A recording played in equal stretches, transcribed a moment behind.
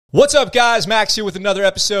What's up, guys? Max here with another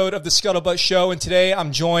episode of the Scuttlebutt Show, and today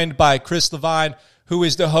I'm joined by Chris Levine, who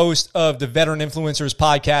is the host of the Veteran Influencers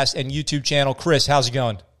podcast and YouTube channel. Chris, how's it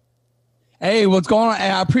going? Hey, what's going on?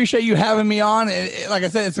 I appreciate you having me on. Like I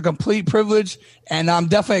said, it's a complete privilege, and I'm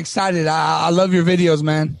definitely excited. I love your videos,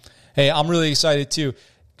 man. Hey, I'm really excited too.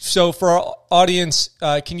 So for our audience,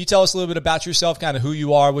 can you tell us a little bit about yourself, kind of who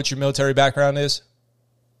you are, what your military background is?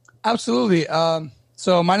 Absolutely.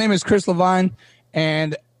 So my name is Chris Levine,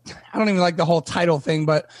 and I don't even like the whole title thing,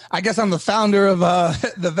 but I guess I'm the founder of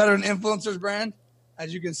the Veteran Influencers brand,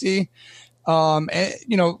 as you can see.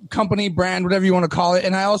 Company, brand, whatever you want to call it.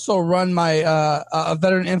 And I also run my a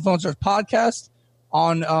Veteran Influencers podcast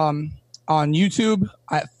on YouTube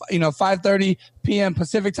at 5:30 p.m.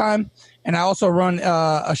 Pacific time. And I also run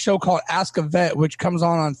a show called Ask a Vet, which comes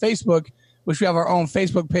on Facebook, which we have our own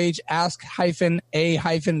Facebook page,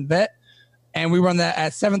 Ask-A-Vet. And we run that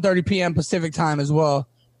at 7:30 p.m. Pacific time as well.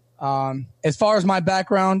 As far as my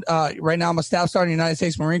background, right now I'm a staff sergeant in the United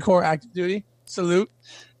States Marine Corps, active duty. Salute.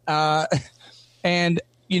 I'm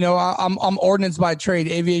ordnance by trade,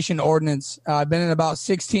 aviation ordnance. I've been in about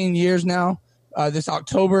 16 years now. This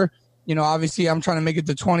October, obviously I'm trying to make it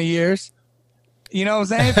to 20 years. You know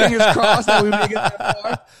what I'm saying? Fingers crossed that we make it that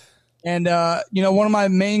far. And, one of my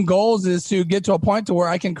main goals is to get to a point to where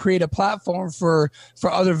I can create a platform for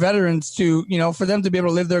other veterans to, for them to be able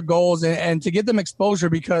to live their goals and to get them exposure,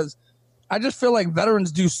 because I just feel like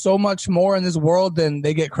veterans do so much more in this world than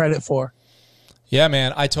they get credit for. Yeah,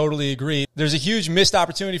 man, I totally agree. There's a huge missed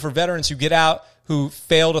opportunity for veterans who get out, who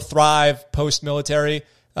fail to thrive post-military.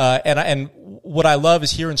 And what I love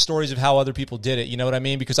is hearing stories of how other people did it. You know what I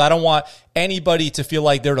mean? Because I don't want anybody to feel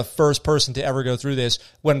like they're the first person to ever go through this,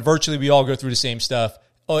 when virtually we all go through the same stuff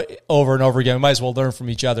over and over again. We might as well learn from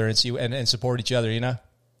each other and see and support each other,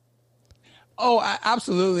 Oh,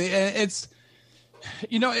 absolutely. And it's,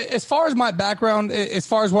 as far as my background, as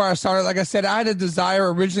far as where I started, like I said, I had a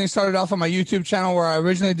desire, originally started off on my YouTube channel where I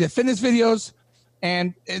originally did fitness videos.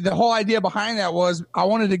 And the whole idea behind that was I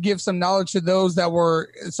wanted to give some knowledge to those that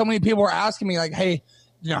were, so many people were asking me like, hey,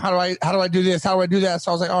 how do I do this? How do I do that?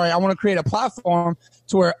 So I was like, all right, I want to create a platform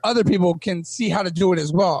to where other people can see how to do it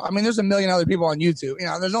as well. I mean, there's a million other people on YouTube,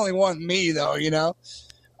 there's only one me though,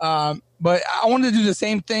 but I wanted to do the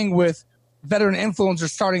same thing with veteran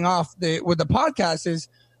influencers starting off with the podcast. Is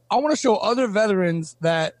I want to show other veterans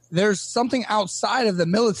that there's something outside of the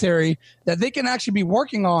military that they can actually be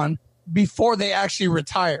working on before they actually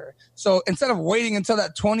retire. So instead of waiting until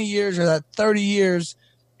that 20 years or that 30 years,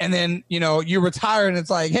 and then, you retire and it's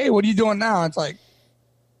like, hey, what are you doing now? It's like,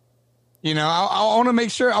 I want to make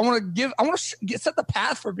sure, I want to set the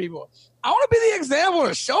path for people. I want to be the example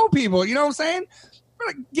to show people, you know what I'm saying?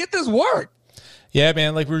 I'm going to get this work. Yeah,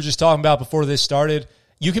 man. Like we were just talking about before this started,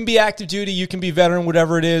 you can be active duty, you can be veteran,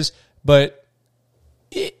 whatever it is. But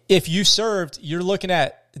if you served, you're looking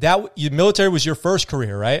at that. Your military was your first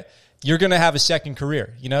career, right? You're going to have a second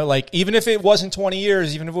career, like even if it wasn't 20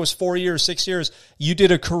 years, even if it was 4 years, 6 years, you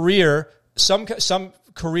did a career, some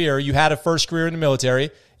career, you had a first career in the military,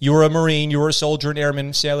 you were a Marine, you were a soldier, an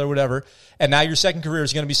airman, sailor, whatever. And now your second career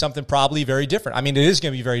is going to be something probably very different. I mean, it is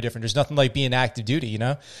going to be very different. There's nothing like being active duty,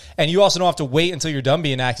 and you also don't have to wait until you're done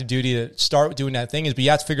being active duty to start doing that thing, but you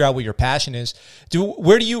have to figure out what your passion is.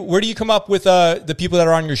 Where do you come up with the people that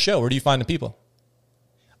are on your show? Where do you find the people?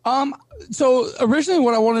 So originally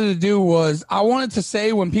what I wanted to do was I wanted to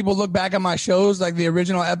say, when people look back at my shows, like the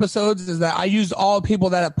original episodes, is that I used all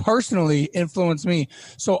people that have personally influenced me.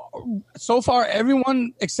 So far,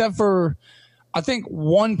 everyone except for, I think,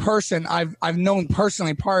 one person I've known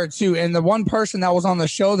personally prior to, and the one person that was on the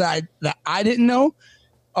show that I didn't know,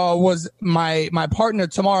 was my partner,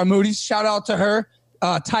 Tamara Moody. Shout out to her,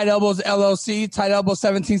 Tight Elbows LLC, Tight Elbows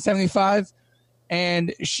 1775.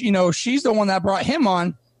 And she's the one that brought him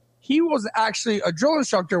on. He was actually a drill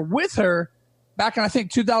instructor with her back in, I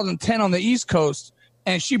think, 2010 on the East Coast,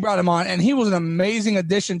 and she brought him on, and he was an amazing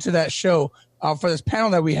addition to that show for this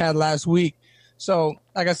panel that we had last week. So,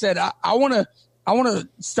 like I said, I want to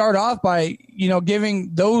start off by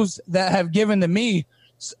giving those that have given to me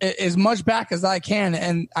as much back as I can,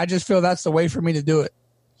 and I just feel that's the way for me to do it.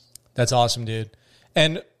 That's awesome, dude.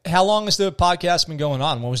 And how long has the podcast been going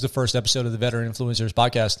on? When was the first episode of the Veteran Influencers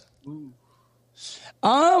podcast?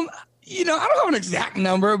 I don't have an exact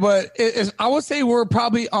number, but I would say we're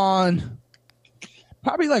probably on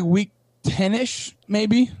like week 10-ish,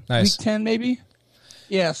 maybe. Nice. Week 10, maybe.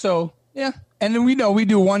 Yeah. So yeah. And then we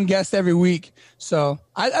do one guest every week. So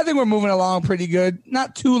I think we're moving along pretty good.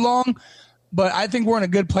 Not too long, but I think we're in a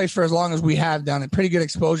good place for as long as we have done it. Pretty good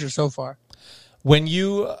exposure so far. When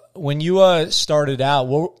you started out,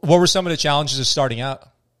 what were some of the challenges of starting out?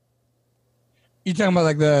 You talking about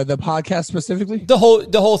like the podcast specifically? The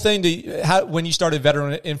whole thing. When you started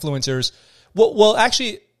Veteran Influencers. Well,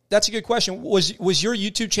 actually, that's a good question. Was your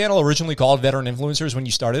YouTube channel originally called Veteran Influencers when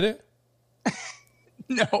you started it?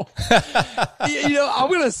 No. I'm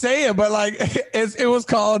going to say it, but like it was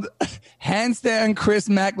called Handstand Chris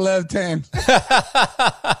Mac Lev 10.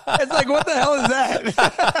 It's like, what the hell is that?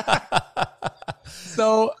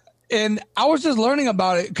 So, and I was just learning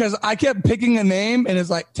about it because I kept picking a name and it's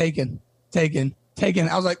like taken.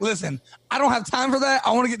 I was like, listen, I don't have time for that.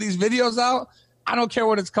 I want to get these videos out. I don't care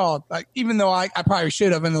what it's called. Like, even though I probably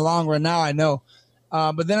should have in the long run, now I know.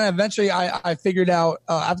 But then eventually I figured out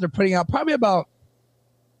after putting out probably about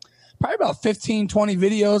 15, 20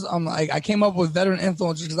 videos. I came up with Veteran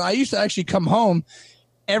Influencers because I used to actually come home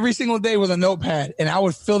every single day with a notepad, and I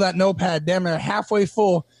would fill that notepad damn near halfway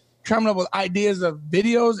full, coming up with ideas of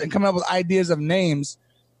videos and coming up with ideas of names.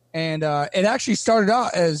 And it actually started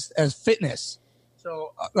out as fitness.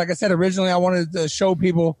 So like I said, originally I wanted to show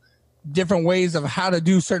people different ways of how to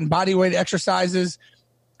do certain body weight exercises.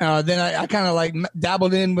 Then I kind of like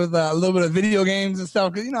dabbled in with a little bit of video games and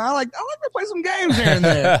stuff because I like to play some games here and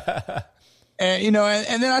there. and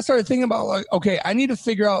then I started thinking about like, okay, I need to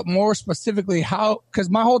figure out more specifically how, because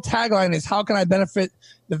my whole tagline is how can I benefit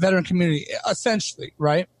the veteran community, essentially,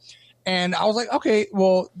 right? And I was like, okay,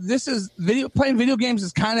 well, this is playing video games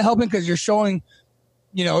is kind of helping because you're showing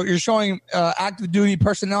active duty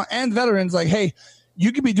personnel and veterans like, hey,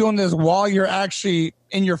 you could be doing this while you're actually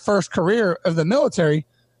in your first career of the military.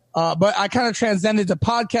 But I kind of transcended to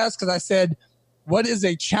podcasts because I said, what is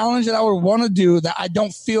a challenge that I would want to do that I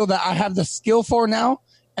don't feel that I have the skill for now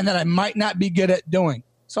and that I might not be good at doing?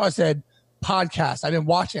 So I said, podcast. I've been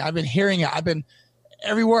watching. I've been hearing it. I've been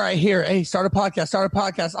everywhere I hear, hey, start a podcast.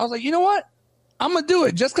 I was like, you know what? I'm going to do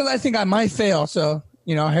it just because I think I might fail. So,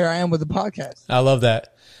 here I am with the podcast. I love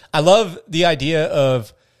that. I love the idea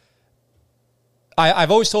of, I've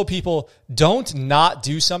always told people, don't not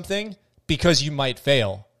do something because you might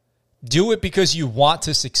fail. Do it because you want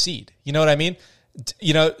to succeed. You know what I mean?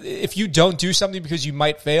 If you don't do something because you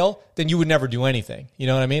might fail, then you would never do anything. You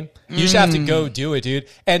know what I mean? You just have to go do it, dude.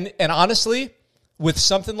 And honestly, with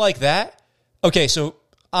something like that, okay, so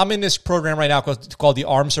I'm in this program right now called the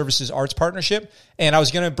Armed Services Arts Partnership, and I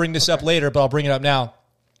was going to bring this up later, but I'll bring it up now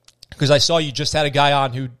because I saw you just had a guy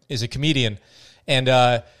on who is a comedian, and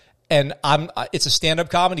it's a stand-up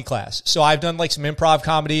comedy class. So I've done like some improv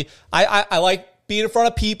comedy. I like being in front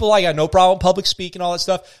of people. I got no problem with public speaking, all that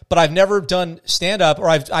stuff, but I've never done stand-up, or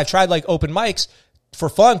I've tried like open mics for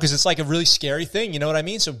fun because it's like a really scary thing. You know what I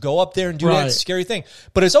mean? So go up there and do that scary thing.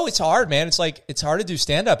 But it's always hard, man. It's like, it's hard to do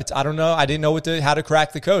stand-up. I don't know. I didn't know how to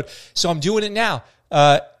crack the code. So I'm doing it now.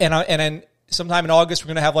 And then sometime in August, we're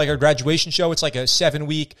going to have like our graduation show. It's like a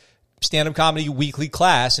 7-week stand-up comedy weekly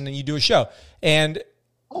class, and then you do a show. And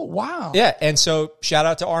oh, wow. Yeah. And so shout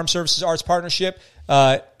out to Armed Services Arts Partnership.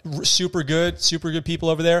 Super good people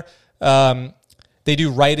over there. They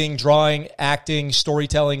do writing, drawing, acting,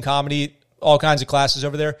 storytelling, comedy, all kinds of classes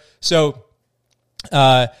over there. So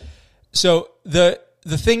the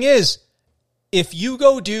thing is, if you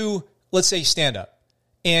go do, let's say, stand up,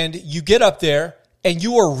 and you get up there and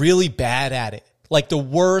you are really bad at it, like the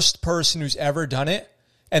worst person who's ever done it,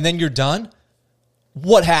 and then you're done,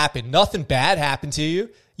 what happened? Nothing bad happened to you.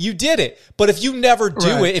 You did it. But if you never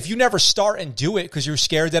do it, if you never start and do it because you're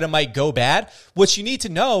scared that it might go bad, what you need to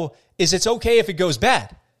know is it's okay if it goes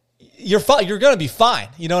bad. You're fine. You're going to be fine.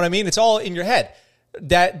 You know what I mean? It's all in your head.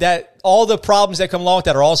 That all the problems that come along with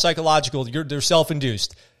that are all psychological. They're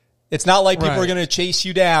self-induced. It's not like people are going to chase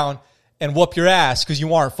you down and whoop your ass because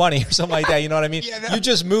you aren't funny or something like that. You know what I mean? You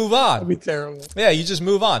just move on. That'd be terrible. Yeah, you just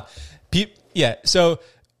move on. Yeah. So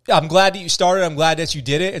I'm glad that you started. I'm glad that you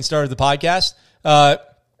did it and started the podcast.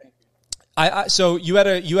 So you had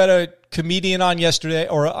a comedian on yesterday,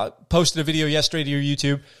 or posted a video yesterday to your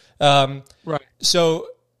YouTube. Right. So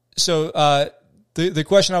the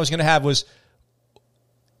question I was going to have was,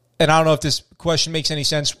 and I don't know if this question makes any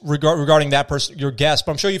sense regarding that person, your guest,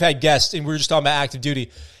 but I'm sure you've had guests, and we were just talking about active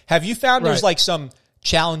duty. Have you found there's like some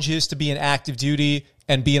challenges to being active duty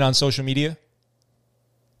and being on social media?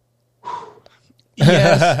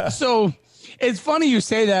 Yes. So it's funny you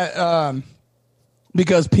say that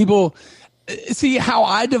because people see how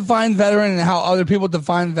I define veteran and how other people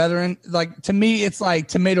define veteran. Like, to me, it's like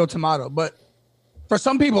tomato, tomato. But for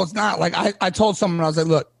some people, it's not. Like, I told someone, I was like,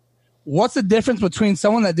 look, what's the difference between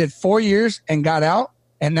someone that did 4 years and got out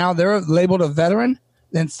and now they're labeled a veteran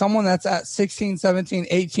than someone that's at 16, 17,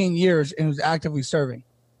 18 years and who's actively serving?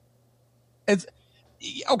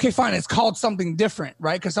 okay, fine, it's called something different,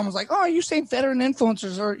 right? Because someone's like, oh, are you saying veteran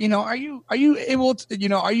influencers, or are you able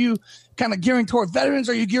to, are you kind of gearing toward veterans,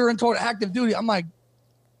 or are you gearing toward active duty? I'm like,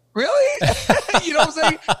 really? You know what I'm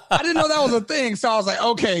saying? I didn't know that was a thing. So I was like,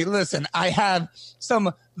 okay, listen, I have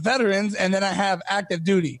some veterans and then I have active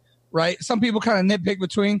duty, right? Some people kind of nitpick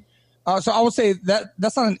between. So I would say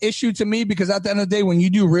that's not an issue to me, because at the end of the day, when you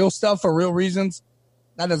do real stuff for real reasons,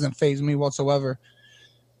 that doesn't faze me whatsoever.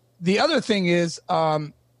 The other thing is,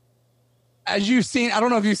 as you've seen, I don't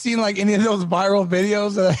know if you've seen like any of those viral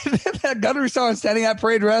videos that Gunnery saw standing at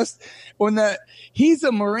parade rest when he's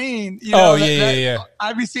a Marine. Yeah.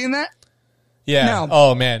 Have you seen that? Yeah. Now,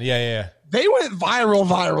 oh man. Yeah. They went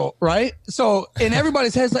viral, right? So in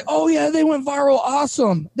everybody's heads, like, oh yeah, they went viral.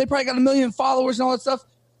 Awesome. They probably got 1 million followers and all that stuff.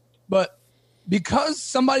 But because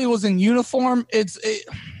somebody was in uniform,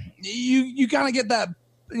 you kind of get that,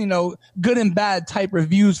 good and bad type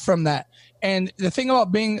reviews from that. And the thing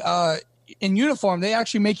about being in uniform, they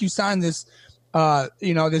actually make you sign this,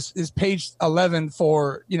 this page 11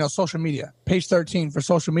 for, social media, page 13 for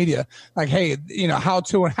social media. Like, hey, how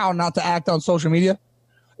to and how not to act on social media.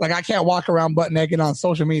 Like, I can't walk around butt naked on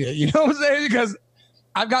social media. You know what I'm saying? Because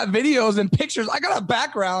I've got videos and pictures. I got a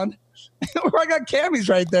background where I got camis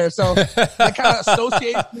right there. So that kind of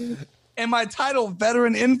associates me and my title,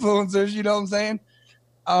 veteran influencers. You know what I'm saying?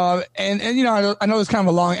 I know it's kind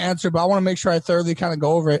of a long answer, but I want to make sure I thoroughly kind of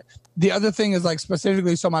go over it. The other thing is, like,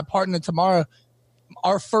 specifically, so my partner Tamara,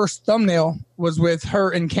 our first thumbnail was with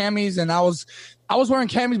her in camis, and I was wearing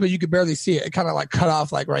camis, but you could barely see it. It kind of like cut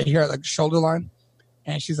off like right here at like the shoulder line.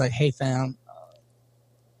 And she's like, hey fam,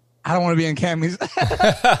 I don't want to be in camis.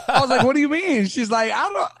 I was like, what do you mean? She's like, I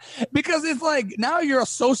don't, because it's like now you're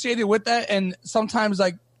associated with that, and sometimes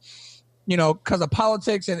like, because of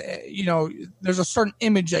politics and there's a certain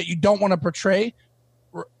image that you don't want to portray.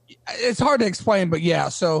 It's hard to explain, but yeah.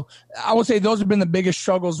 So I would say those have been the biggest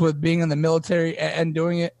struggles with being in the military and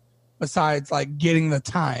doing it, besides like getting the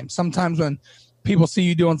time. Sometimes when people see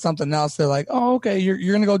you doing something else, they're like, oh, okay, you're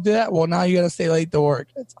going to go do that? Well, now you got to stay late to work.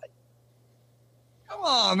 It's like, come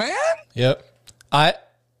on, man. Yep. I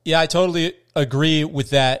totally agree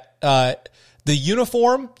with that. The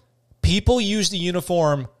uniform, people use the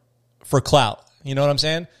uniform for clout. You know what I'm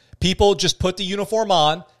saying? People just put the uniform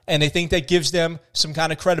on and they think that gives them some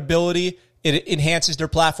kind of credibility. It enhances their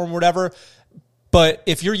platform or whatever. But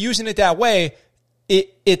if you're using it that way,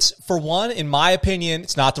 it's, for one, in my opinion,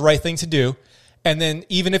 it's not the right thing to do. And then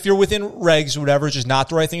even if you're within regs or whatever, it's just not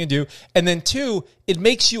the right thing to do. And then two, it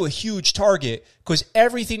makes you a huge target because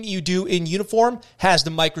everything you do in uniform has the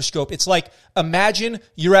microscope. It's like, imagine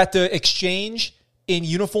you're at the exchange in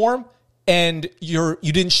uniform and you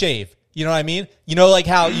didn't shave. You know what I mean? Like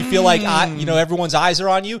how you feel like, everyone's eyes are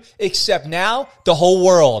on you, except now the whole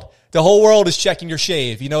world is checking your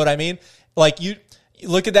shave. You know what I mean? Like you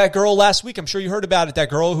look at that girl last week. I'm sure you heard about it. That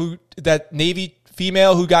girl that Navy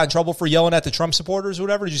female who got in trouble for yelling at the Trump supporters or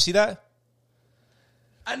whatever. Did you see that?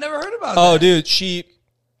 I never heard about that. Oh, dude, she's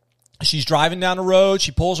driving down the road.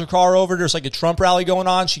 She pulls her car over. There's like a Trump rally going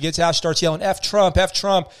on. She gets out, starts yelling, F Trump, F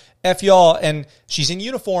Trump, F y'all. And she's in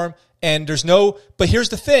uniform. And but here's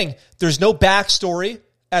the thing. There's no backstory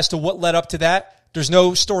as to what led up to that. There's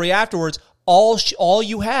no story afterwards. All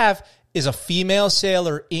you have is a female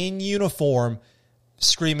sailor in uniform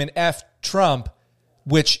screaming F Trump,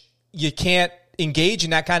 which you can't engage in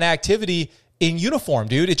that kind of activity in uniform,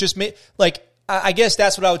 dude. It just I guess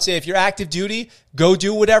that's what I would say. If you're active duty, go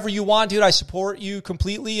do whatever you want, dude. I support you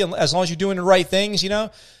completely, as long as you're doing the right things,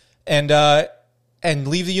 and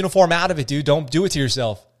leave the uniform out of it, dude. Don't do it to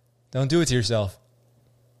yourself. Don't do it to yourself.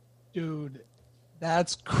 Dude,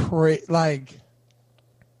 that's crazy. Like,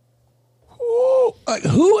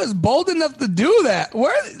 who is bold enough to do that?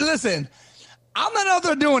 Listen, I'm not out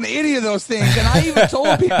there doing any of those things. And I even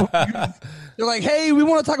told people, they're like, hey, we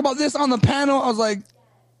want to talk about this on the panel. I was like,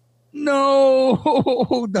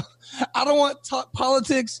 no, I don't want to talk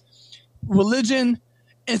politics, religion.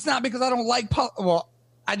 It's not because I don't like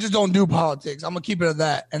I just don't do politics. I'm going to keep it at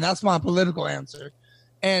that. And that's my political answer.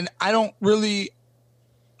 And I don't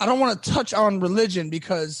want to touch on religion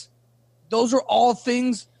because those are all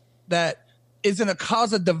things that isn't a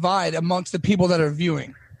cause of divide amongst the people that are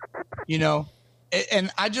viewing,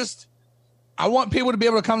 and I want people to be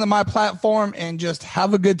able to come to my platform and just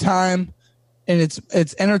have a good time. And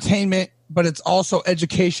it's entertainment, but it's also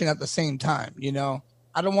education at the same time.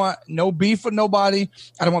 I don't want no beef with nobody.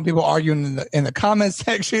 I don't want people arguing in the comment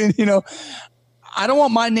section. I don't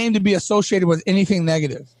want my name to be associated with anything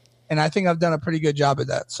negative. And I think I've done a pretty good job at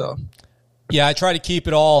that. So, yeah, I try to keep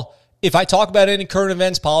it all if I talk about any current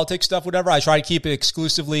events, politics stuff, whatever, I try to keep it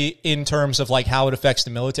exclusively in terms of like how it affects the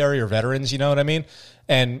military or veterans. You know what I mean?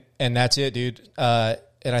 And that's it, dude.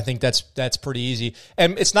 And I think that's pretty easy.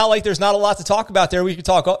 And it's not like there's not a lot to talk about there. We could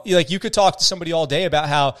talk, like you could talk to somebody all day about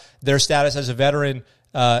how their status as a veteran,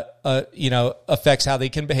 affects how they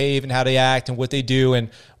can behave and how they act and what they do and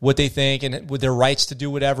what they think and with their rights to do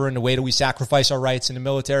whatever and the way that we sacrifice our rights in the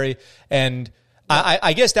military. And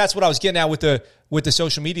I guess that's what I was getting at with the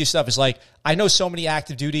social media stuff is like, I know so many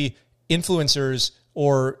active duty influencers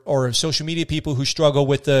or social media people who struggle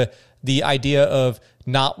with the idea of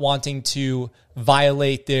not wanting to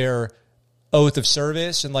violate their oath of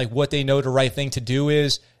service and like what they know the right thing to do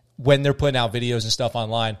is when they're putting out videos and stuff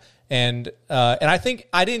online. And I think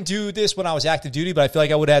I didn't do this when I was active duty, but I feel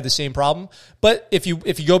like I would have had the same problem. But if you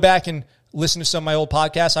go back and listen to some of my old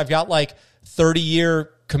podcasts, I've got like 30-year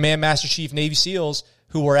Command Master Chief Navy SEALs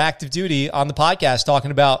who were active duty on the podcast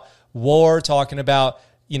talking about war, talking about,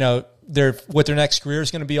 what their next career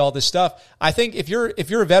is going to be, all this stuff. I think if you're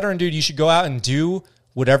a veteran, dude, you should go out and do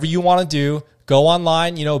whatever you want to do. Go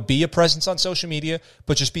online, be a presence on social media,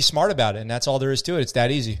 but just be smart about it. And that's all there is to it. It's that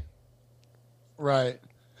easy. Right.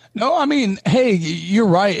 No, I mean, hey, you're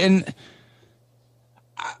right. And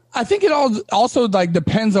I think it all also like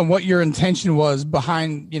depends on what your intention was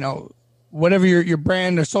behind, whatever your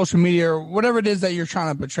brand or social media or whatever it is that you're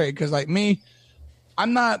trying to portray. Cause like me,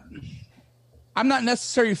 I'm not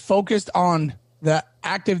necessarily focused on the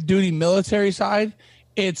active duty military side.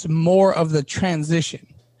 It's more of the transition.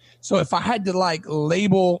 So if I had to like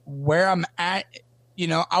label where I'm at,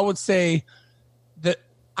 I would say that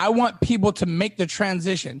I want people to make the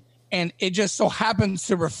transition, and it just so happens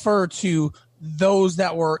to refer to those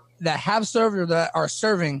that have served or that are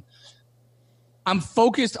serving. I'm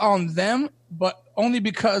focused on them, but only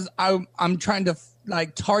because I'm trying to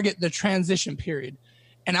like target the transition period,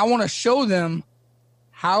 and I want to show them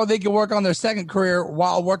how they can work on their second career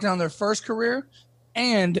while working on their first career.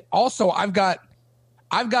 And also I've got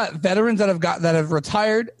veterans that have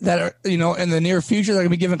retired that are, in the near future, they're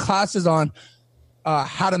going to be giving classes on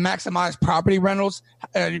how to maximize property rentals,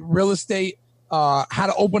 real estate, how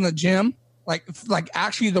to open a gym, like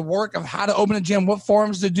actually the work of how to open a gym, what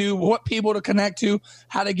forums to do, what people to connect to,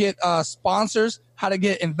 how to get sponsors, how to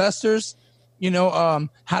get investors, how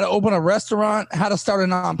to open a restaurant, how to start a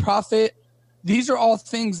nonprofit. These are all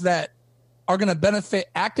things that are going to benefit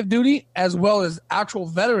active duty as well as actual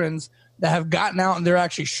veterans that have gotten out and they're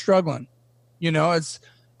actually struggling.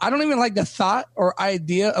 I don't even like the thought or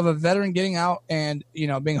idea of a veteran getting out and,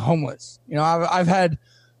 being homeless. I've had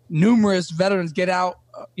numerous veterans get out,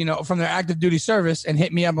 from their active duty service and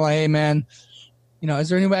hit me up like, hey man, is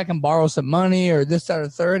there any way I can borrow some money or this, that, or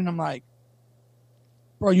third? And I'm like,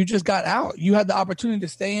 bro, you just got out. You had the opportunity to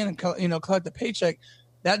stay in and, collect a paycheck.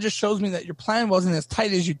 That just shows me that your plan wasn't as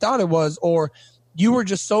tight as you thought it was, or you were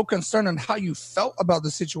just so concerned on how you felt about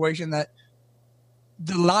the situation that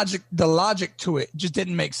the logic to it just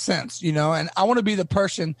didn't make sense, and I want to be the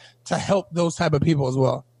person to help those type of people as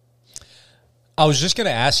well. I was just going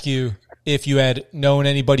to ask you if you had known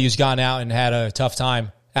anybody who's gone out and had a tough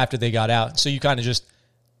time after they got out. So you kind of just,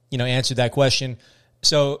 answered that question.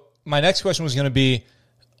 So my next question was going to be,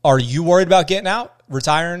 are you worried about getting out,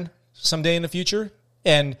 retiring someday in the future?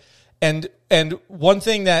 And one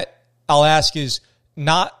thing that I'll ask is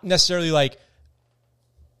not necessarily like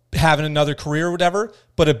having another career or whatever,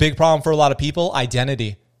 but a big problem for a lot of people,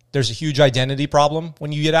 identity. There's a huge identity problem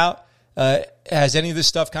when you get out. Has any of this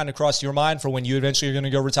stuff kind of crossed your mind for when you eventually are going to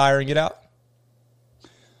go retire and get out?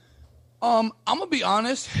 I'm going to be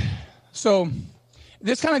honest. So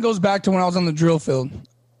this kind of goes back to when I was on the drill field.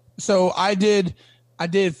 So I did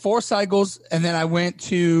 4 cycles and then I went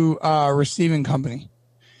to a receiving company.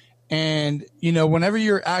 And, whenever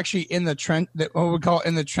you're actually in the trench, what we call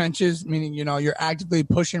in the trenches, meaning, you're actively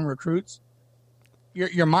pushing recruits,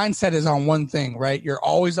 your mindset is on one thing, right? You're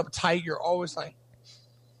always uptight. You're always like,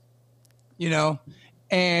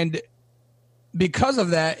 and because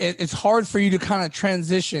of that, it's hard for you to kind of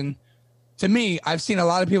transition. To me, I've seen a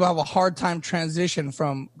lot of people have a hard time transition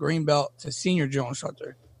from green belt to senior drill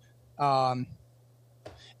instructor.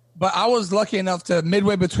 But I was lucky enough to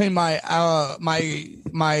midway between my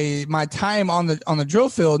time on the drill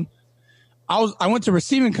field, I went to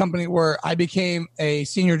receiving company where I became a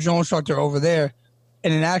senior drill instructor over there,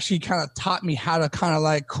 and it actually kind of taught me how to kind of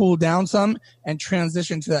like cool down some and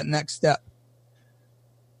transition to that next step.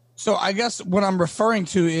 So I guess what I'm referring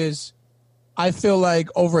to is I feel like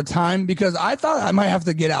over time, because I thought I might have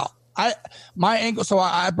to get out. My ankle, so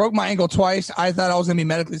I broke my ankle twice. I thought I was going to be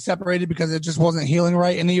medically separated because it just wasn't healing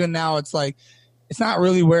right. And even now it's like, it's not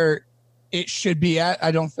really where it should be at.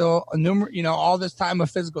 I don't feel all this time of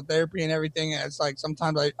physical therapy and everything. It's like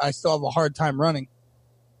sometimes I still have a hard time running.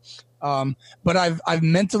 But I've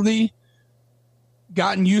mentally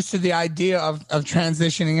gotten used to the idea of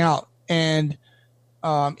transitioning out. And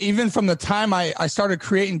even from the time I started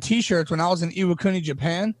creating t-shirts when I was in Iwakuni,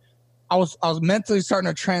 Japan, I was mentally starting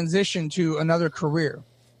to transition to another career.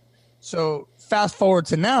 So fast forward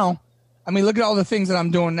to now, I mean, look at all the things that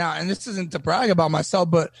I'm doing now. And this isn't to brag about myself,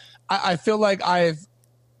 but I feel like I've,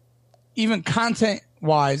 even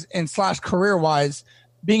content-wise and / career-wise,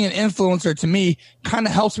 being an influencer to me kind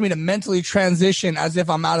of helps me to mentally transition as if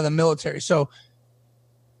I'm out of the military. So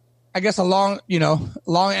I guess a long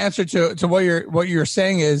answer to what you're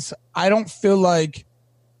saying is I don't feel like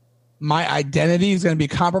my identity is going to be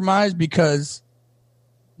compromised because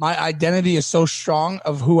my identity is so strong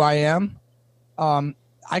of who I am.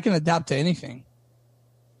 I can adapt to anything.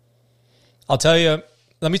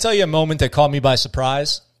 Let me tell you a moment that caught me by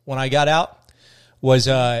surprise when I got out was,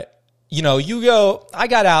 I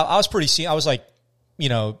got out, I was I was like,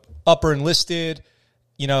 upper enlisted,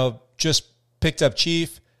 just picked up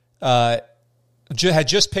chief, had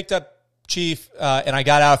just picked up chief, and I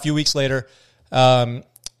got out a few weeks later,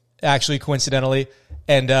 actually coincidentally.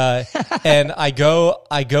 And I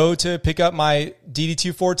go to pick up my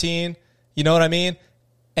DD-214, you know what I mean?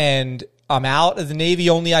 And I'm out of the Navy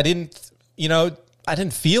only. I didn't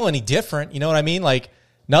feel any different. You know what I mean? Like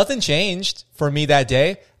nothing changed for me that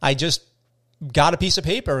day. I just got a piece of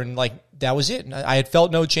paper and like, that was it. I had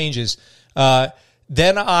felt no changes.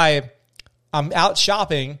 Then I'm out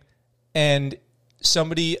shopping and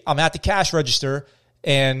I'm at the cash register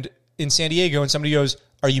and in San Diego and somebody goes,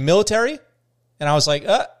 "Are you military?" And I was like,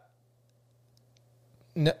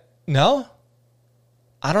 no,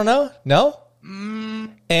 I don't know. No.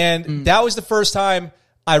 And that was the first time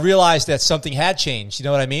I realized that something had changed. You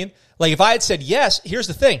know what I mean? Like if I had said yes, here's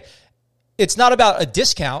the thing. It's not about a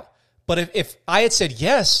discount, but if I had said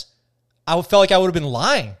yes, I felt like I would have been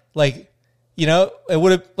lying. Like, it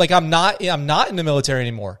would have, like, I'm not in the military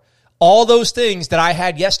anymore. All those things that I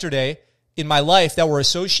had yesterday in my life that were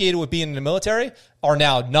associated with being in the military are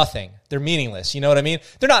now nothing. They're meaningless. You know what I mean?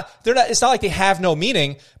 They're not, it's not like they have no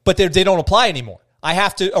meaning, but they don't apply anymore. I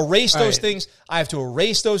have to erase those things. I have to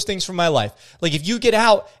erase those things from my life. Like if you get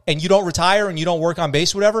out and you don't retire and you don't work on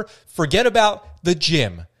base, whatever, forget about the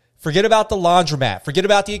gym. Forget about the laundromat. Forget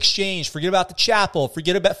about the exchange. Forget about the chapel.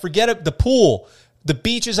 Forget the pool, the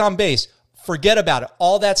beaches on base. Forget about it.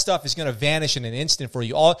 All that stuff is going to vanish in an instant for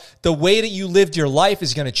you. The way that you lived your life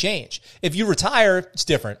is going to change. If you retire, it's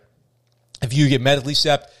different. If you get medically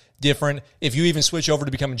sepped, different. If you even switch over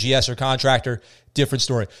to become a GS or contractor, different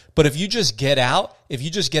story. But if you just get out, and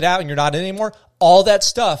you're not in anymore, all that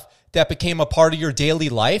stuff that became a part of your daily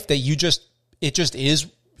life that it just is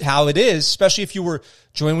how it is, especially if you were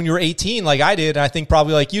joined when you were 18 like I did, and I think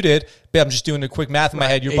probably like you did, but I'm just doing the quick math in my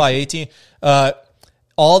head, you're probably 18.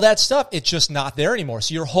 All that stuff, it's just not there anymore.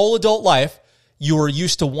 So your whole adult life, you were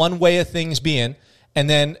used to one way of things being, and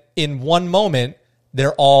then in one moment,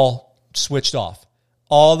 they're all switched off.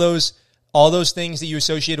 All those things that you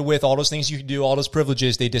associated with, all those things you can do, all those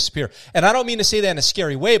privileges, they disappear. And I don't mean to say that in a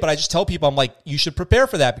scary way, but I just tell people, I'm like, you should prepare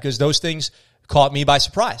for that because those things caught me by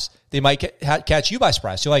surprise. They might catch you by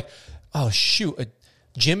surprise. You're like, oh, shoot, a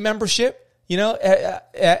gym membership,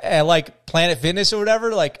 at like Planet Fitness or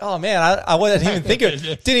whatever. Like, oh, man, I didn't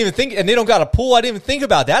even think, and they don't got a pool. I didn't even think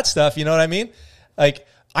about that stuff. You know what I mean? Like,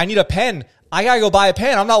 I need a pen. I got to go buy a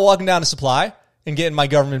pen. I'm not walking down to Supply and getting my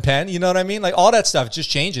government pen. You know what I mean? Like all that stuff just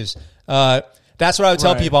changes. That's what I would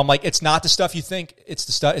tell people. I'm like, it's not the stuff you think. It's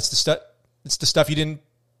the stuff you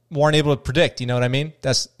weren't able to predict. You know what I mean?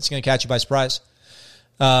 It's going to catch you by surprise.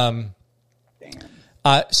 Damn.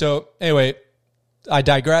 So anyway, I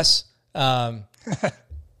digress.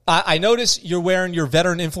 I notice you're wearing your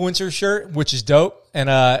veteran influencer shirt, which is dope. And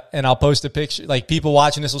I'll post a picture. Like people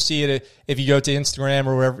watching this will see it. If you go to Instagram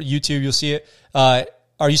or wherever, YouTube, you'll see it. Are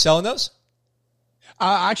you selling those?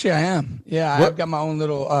 Actually, I am. Yeah, I've got my own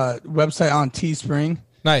little website on Teespring.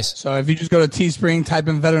 Nice. So if you just go to Teespring, type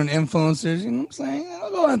in veteran influencers, you know what I'm saying? It'll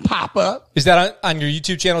go and pop up. Is that on your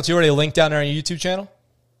YouTube channel too? Are they linked down there on your YouTube channel?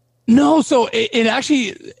 No, so it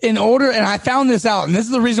actually, in order, and I found this out, and this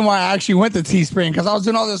is the reason why I actually went to Teespring, because I was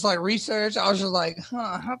doing all this like research. I was just like,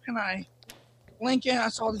 how can I link it? I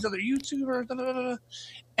saw these other YouTubers,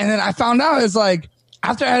 and then I found out it's like,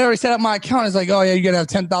 after I had already set up my account, it's like, oh yeah, you gotta have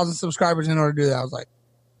 10,000 subscribers in order to do that. I was like,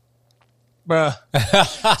 bruh.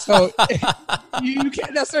 So you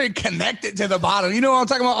can't necessarily connect it to the bottom. You know what I'm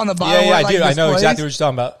talking about on the bottom? Yeah, I do. I know exactly what you're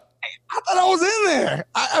talking about. I thought I was in there.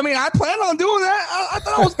 I mean, I planned on doing that. I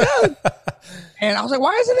thought I was good. And I was like,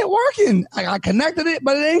 why isn't it working? I connected it,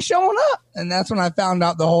 but it ain't showing up. And that's when I found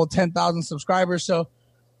out the whole 10,000 subscribers. So,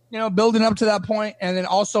 building up to that point, and then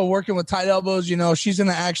also working with Tight Elbows, she's going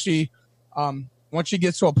to actually, once she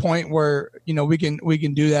gets to a point where, we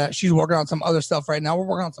can do that. She's working on some other stuff right now. We're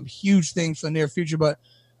working on some huge things for the near future, but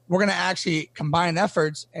we're going to actually combine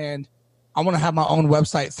efforts, and I want to have my own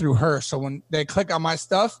website through her. So when they click on my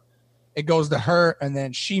stuff, it goes to her, and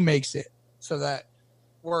then she makes it so that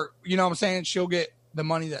she'll get the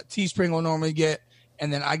money that Teespring will normally get,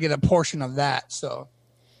 and then I get a portion of that. So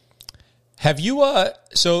have you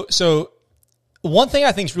so one thing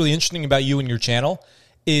I think is really interesting about you and your channel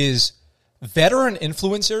is veteran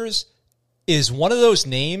influencers is one of those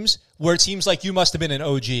names where it seems like you must have been an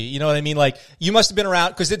OG. You know what I mean? Like you must have been around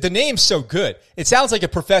because the name's so good. It sounds like a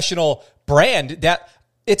professional brand that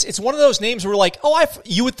it's one of those names where like,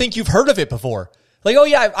 you would think you've heard of it before. Like, oh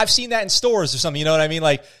yeah, I've seen that in stores or something. You know what I mean?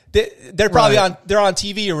 Like they're probably they're on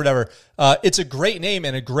TV or whatever. It's a great name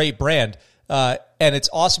and a great brand. And it's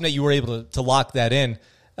awesome that you were able to lock that in.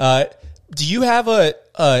 Do you have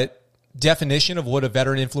a definition of what a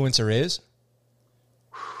veteran influencer is?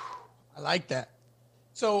 I like that.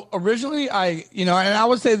 So originally and I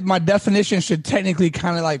would say my definition should technically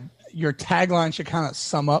kind of like your tagline should kind of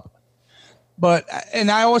sum up.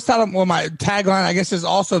 And I always thought, my tagline, I guess, is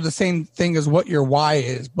also the same thing as what your why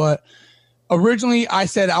is. But originally I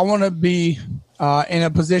said I want to be in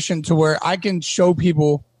a position to where I can show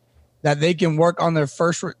people that they can work on their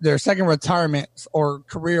second retirement or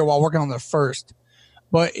career while working on their first.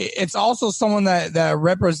 But it's also someone that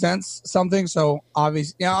represents something. So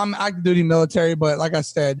obviously, I'm active duty military, but like I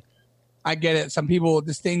said, I get it. Some people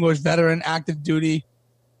distinguish veteran, active duty.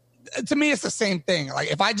 To me, it's the same thing.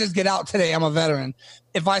 Like if I just get out today, I'm a veteran.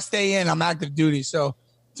 If I stay in, I'm active duty. So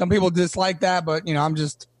some people dislike that, but I'm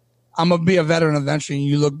gonna be a veteran eventually. And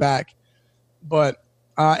you look back, but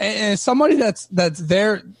and somebody that's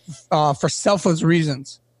there for selfless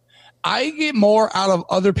reasons. I get more out of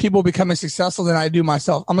other people becoming successful than I do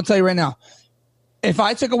myself. I'm going to tell you right now, if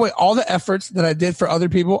I took away all the efforts that I did for other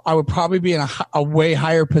people, I would probably be in a way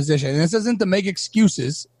higher position. And this isn't to make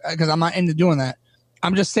excuses because I'm not into doing that.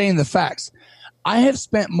 I'm just saying the facts. I have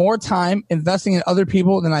spent more time investing in other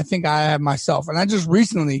people than I think I have myself. And I just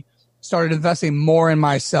recently started investing more in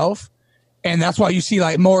myself. And that's why you see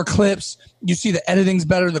like more clips. You see the editing's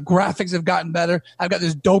better. The graphics have gotten better. I've got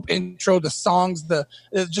this dope intro, the songs,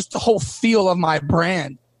 just the whole feel of my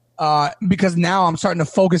brand. Because now I'm starting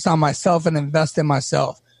to focus on myself and invest in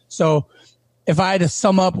myself. So if I had to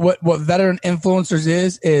sum up what veteran influencers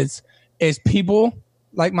is people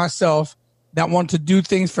like myself that want to do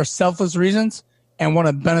things for selfless reasons and want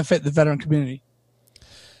to benefit the veteran community.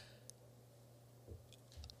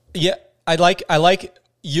 Yeah, I like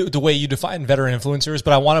the way you define veteran influencers,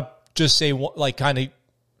 but I want to just say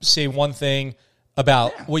say one thing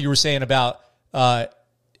about what you were saying about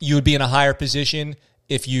you would be in a higher position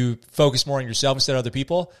if you focus more on yourself instead of other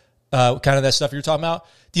people. Kind of that stuff you're talking about.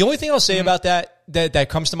 The only thing I'll say about that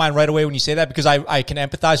comes to mind right away when you say that, because I can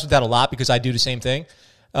empathize with that a lot because I do the same thing.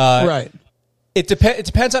 Right. It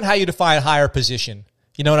depends on how you define higher position.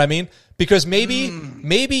 You know what I mean? Because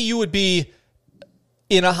maybe you would be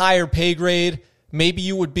in a higher pay grade. Maybe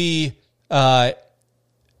you would be,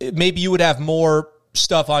 maybe you would have more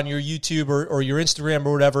stuff on your YouTube or your Instagram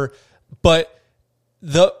or whatever. But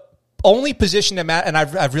the only position that matters, and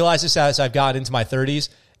I've realized this as I've got into my 30s,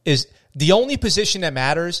 is the only position that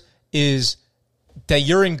matters is that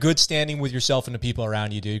you're in good standing with yourself and the people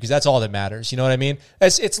around you, dude. Because that's all that matters. You know what I mean?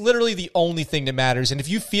 It's literally the only thing that matters. And if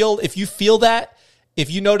you feel that,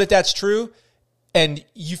 if you know that that's true, and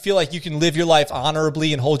you feel like you can live your life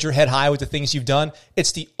honorably and hold your head high with the things you've done,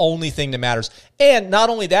 it's the only thing that matters. And not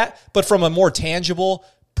only that, but from a more tangible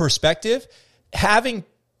perspective, having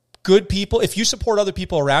good people, if you support other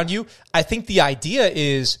people around you, I think the idea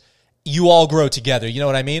is you all grow together. You know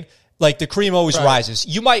what I mean? Like the cream always rises.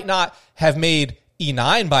 You might not have made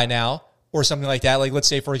E9 by now or something like that. Like let's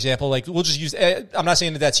say, for example, like we'll just use, I'm not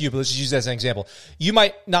saying that that's you, but let's just use that as an example. You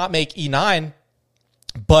might not make E9,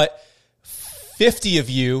 but 50 of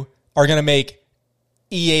you are going to make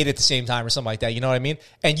E8 at the same time or something like that. You know what I mean?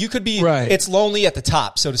 And you could be, it's lonely at the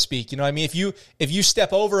top, so to speak. You know what I mean? If you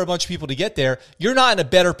step over a bunch of people to get there, you're not in a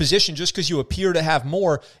better position just because you appear to have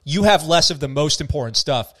more. You have less of the most important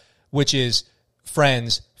stuff, which is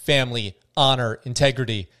friends, family, honor,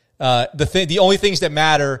 integrity. The only things that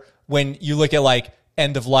matter when you look at like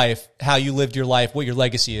end of life, how you lived your life, what your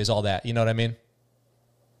legacy is, all that. You know what I mean?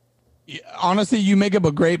 Honestly, you make up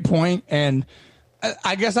a great point, and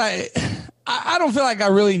I guess I don't feel like I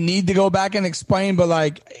really need to go back and explain, but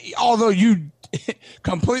like, although you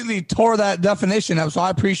completely tore that definition up. So I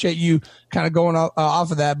appreciate you kind of going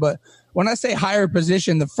off of that. But when I say higher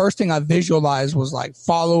position, the first thing I visualized was like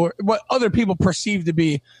follower, what other people perceive to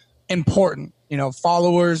be important,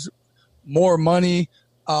 followers, more money,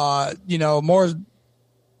 more.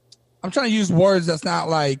 I'm trying to use words that's not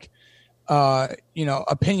like,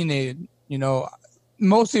 opinionated,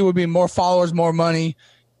 mostly it would be more followers, more money.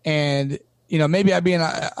 And, maybe I'd be in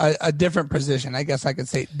a different position. I guess I could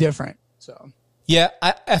say different. So. Yeah,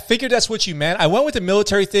 I figured that's what you meant. I went with the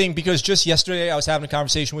military thing because just yesterday I was having a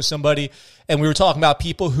conversation with somebody and we were talking about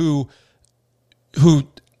people who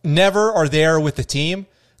never are there with the team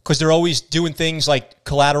because they're always doing things like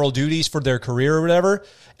collateral duties for their career or whatever.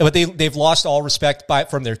 But they've lost all respect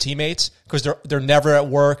from their teammates because they're never at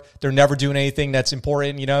work. They're never doing anything that's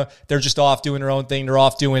important. They're just off doing their own thing. They're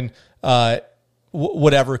off doing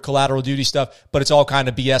whatever collateral duty stuff, but it's all kind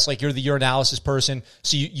of BS. Like you're the urinalysis person,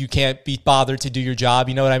 so you can't be bothered to do your job.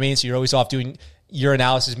 You know what I mean? So you're always off doing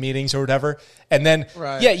urinalysis meetings or whatever. And then,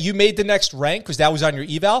 yeah, you made the next rank because that was on your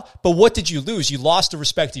eval. But what did you lose? You lost the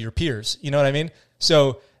respect of your peers. You know what I mean?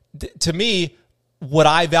 So to me, what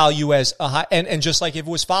I value as a high, and just like if it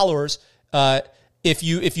was followers, if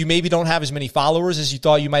you maybe don't have as many followers as you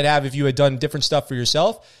thought you might have if you had done different stuff for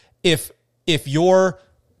yourself, if your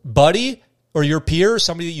buddy or your peer,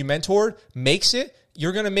 somebody that you mentored, makes it,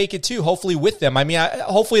 you're going to make it too, hopefully with them. I mean,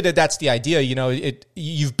 hopefully that's the idea.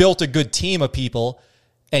 You've built a good team of people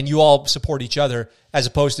and you all support each other as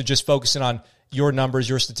opposed to just focusing on your numbers,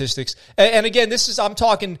 your statistics. And again, I'm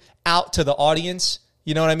talking out to the audience.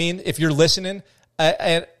 You know what I mean? If you're listening,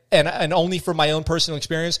 and only from my own personal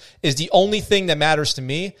experience, is the only thing that matters to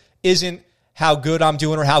me isn't how good I'm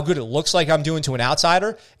doing or how good it looks like I'm doing to an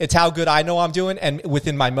outsider. It's how good I know I'm doing and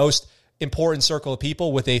within my most important circle of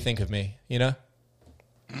people, what they think of me, Hey,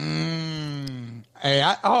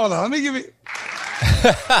 hold on. Let me give you.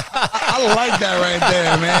 I like that right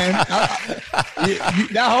there, man.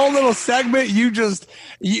 That whole little segment, you just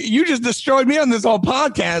destroyed me on this whole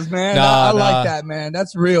podcast, man. I like that, man.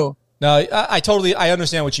 That's real. No, I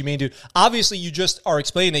understand what you mean, dude. Obviously, you just are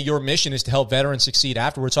explaining that your mission is to help veterans succeed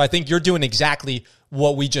afterwards. So I think you're doing exactly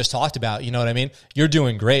what we just talked about. You know what I mean? You're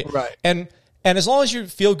doing great. Right. And as long as you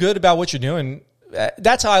feel good about what you're doing,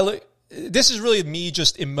 that's how I look. This is really me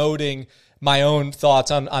just emoting my own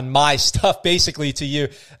thoughts on my stuff, basically, to you.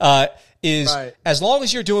 As long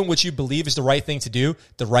as you're doing what you believe is the right thing to do,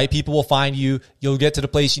 the right people will find you. You'll get to the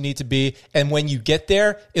place you need to be. And when you get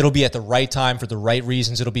there, it'll be at the right time for the right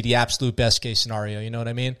reasons. It'll be the absolute best case scenario. You know what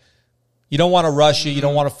I mean? You don't want to rush it. You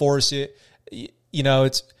don't want to force it. You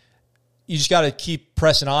just got to keep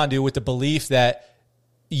pressing on, dude, with the belief that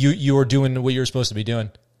you are doing what you're supposed to be doing.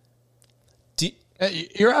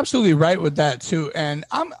 You're absolutely right with that too. And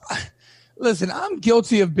I'm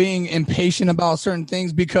guilty of being impatient about certain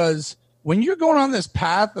things because when you're going on this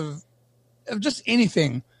path of just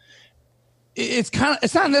anything, it's not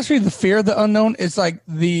necessarily the fear of the unknown. It's like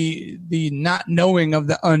the not knowing of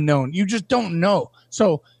the unknown. You just don't know.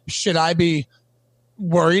 So should I be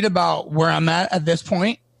worried about where I'm at this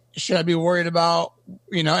point? Should I be worried about,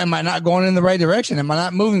 am I not going in the right direction? Am I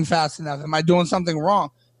not moving fast enough? Am I doing something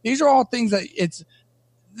wrong? These are all things that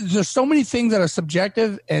there's so many things that are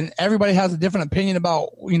subjective and everybody has a different opinion about,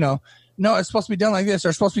 no, it's supposed to be done like this or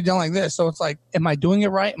it's supposed to be done like this. So it's like, am I doing it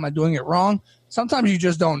right? Am I doing it wrong? Sometimes you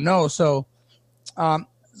just don't know. So,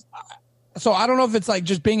 so I don't know if it's like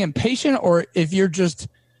just being impatient or if you're just,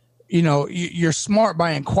 you're smart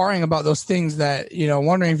by inquiring about those things that,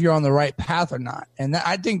 wondering if you're on the right path or not. And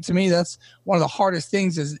I think to me, that's one of the hardest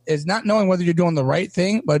things is not knowing whether you're doing the right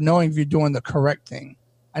thing, but knowing if you're doing the correct thing.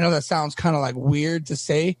 I know that sounds kind of like weird to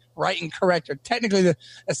say. Right and correct are technically the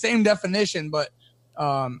same definition, but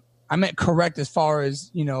I meant correct as far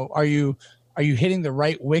as, are you hitting the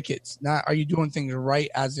right wickets? Not are you doing things right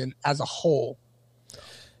as a whole?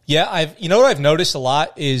 Yeah, what I've noticed a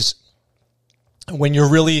lot is when you're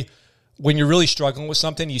really struggling with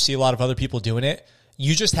something, you see a lot of other people doing it.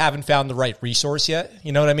 You just haven't found the right resource yet.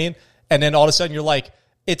 You know what I mean? And then all of a sudden you're like,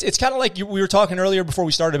 it's kind of like we were talking earlier before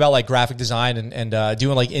we started about like graphic design and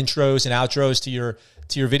doing like intros and outros to your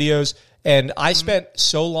videos. And I spent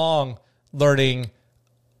so long learning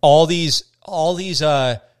all these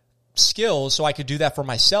skills so I could do that for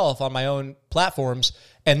myself on my own platforms.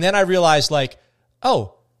 And then I realized like,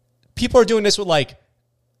 oh, people are doing this with like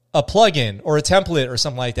a plugin or a template or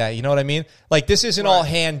something like that. You know what I mean? Like this isn't all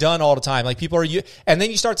hand done all the time. Like people are, and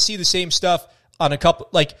then you start to see the same stuff on a couple,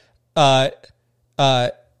 like,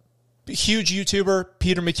 huge YouTuber,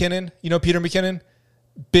 Peter McKinnon, Peter McKinnon,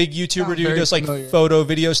 big YouTuber dude, does like photo,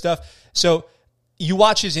 video stuff. So, you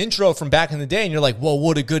watch his intro from back in the day and you're like, whoa,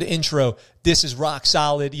 what a good intro. This is rock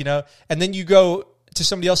solid, you know? And then you go to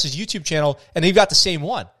somebody else's YouTube channel and they've got the same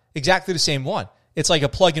one, exactly the same one. It's like a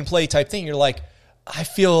plug and play type thing. You're like, I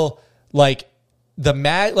feel like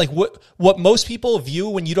what most people view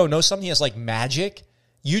when you don't know something as like magic,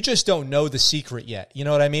 you just don't know the secret yet. You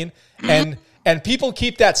know what I mean? And people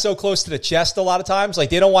keep that so close to the chest a lot of times.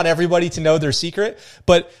 Like they don't want everybody to know their secret.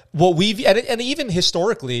 But what and even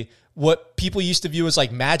historically, what people used to view as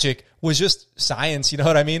like magic was just science. You know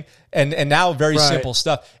what I mean? And now very simple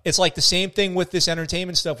stuff. It's like the same thing with this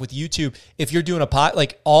entertainment stuff with YouTube. If you're doing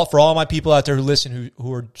for all my people out there who listen,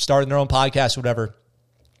 who are starting their own podcast, whatever,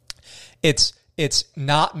 it's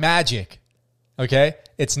not magic. Okay.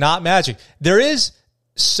 It's not magic. There is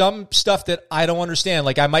some stuff that I don't understand.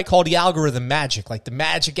 Like I might call the algorithm magic, like the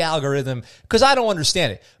magic algorithm, because I don't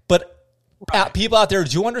understand it. But people out there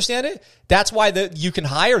do understand it. That's why you can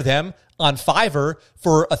hire them on Fiverr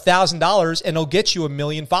for $1,000 and they'll get you 1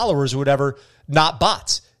 million followers or whatever, not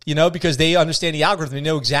bots, you know, because they understand the algorithm. They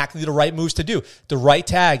know exactly the right moves to do, the right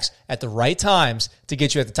tags at the right times to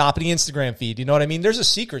get you at the top of the Instagram feed. You know what I mean? There's a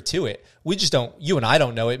secret to it. We just don't, you and I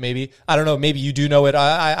don't know it. Maybe, I don't know. Maybe you do know it.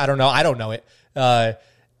 I don't know. I don't know it.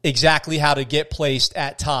 Exactly how to get placed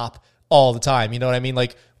at top all the time. You know what I mean?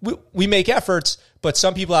 Like we make efforts, but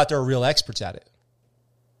some people out there are real experts at it.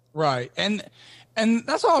 Right. And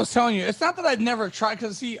that's what I was telling you. It's not that I'd never tried,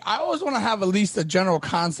 because see, I always want to have at least a general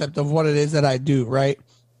concept of what it is that I do, right?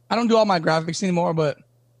 I don't do all my graphics anymore, but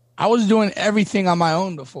I was doing everything on my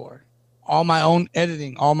own before. All my own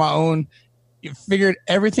editing, all my own, you figured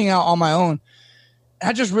everything out on my own. And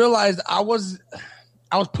I just realized I was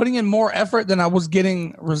putting in more effort than I was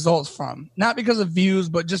getting results from. Not because of views,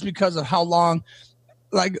 but just because of how long,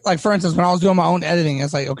 like for instance, when I was doing my own editing,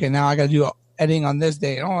 it's like, okay, now I got to do editing on this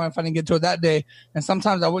day. Oh, if I didn't get to it that day. And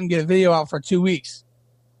sometimes I wouldn't get a video out for 2 weeks.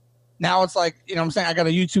 Now it's like, you know what I'm saying? I got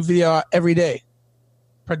a YouTube video out every day.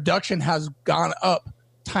 Production has gone up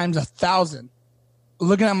times 1,000.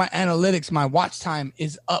 Looking at my analytics, my watch time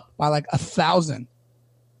is up by like 1,000.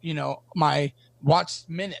 You know, my watch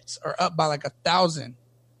minutes are up by like 1,000.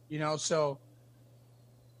 You know, so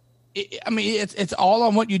it's all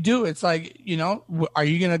on what you do. It's like, you know, are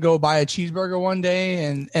you going to go buy a cheeseburger one day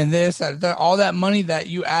and this, all that money that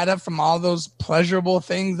you add up from all those pleasurable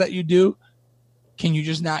things that you do, can you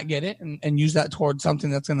just not get it and use that towards something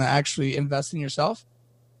that's going to actually invest in yourself?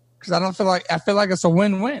 Because I feel like it's a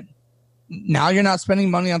win-win. Now you're not spending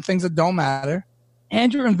money on things that don't matter,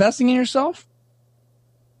 and you're investing in yourself,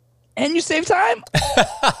 and you save time.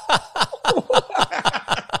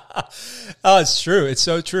 Oh, it's true. It's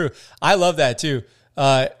so true. I love that too.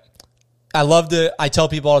 I tell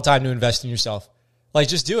people all the time to invest in yourself. Like,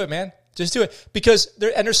 just do it, man. Just do it. Because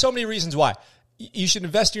there's so many reasons why. You should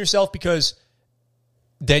invest in yourself, because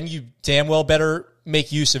then you damn well better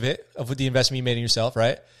make use of it, of the investment you made in yourself,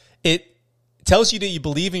 right? It tells you that you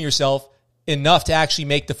believe in yourself enough to actually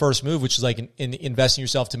make the first move, which is like in investing in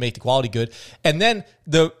yourself to make the quality good. And then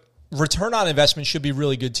the return on investment should be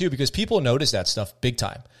really good too, because people notice that stuff big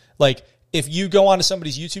time. Like, if you go onto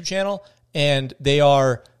somebody's YouTube channel and they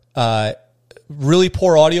are really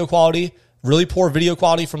poor audio quality, really poor video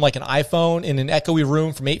quality from like an iPhone in an echoey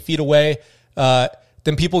room from 8 feet away,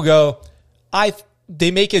 then people go,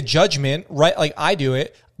 they make a judgment, right? Like I do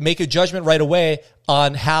it, make a judgment right away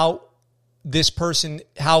on how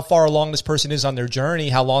far along this person is on their journey,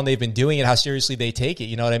 how long they've been doing it, how seriously they take it.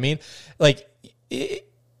 You know what I mean? Like,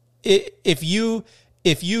 if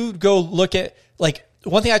you go look at, like,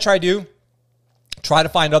 one thing I try to do, try to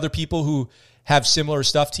find other people who have similar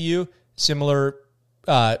stuff to you, similar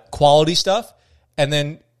quality stuff, and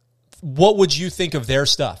then what would you think of their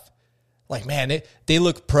stuff? Like, man, they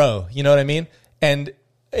look pro, you know what I mean? And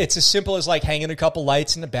it's as simple as like hanging a couple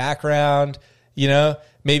lights in the background, you know,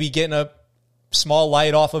 maybe getting a small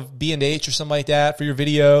light off of B&H or something like that for your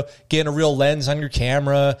video, getting a real lens on your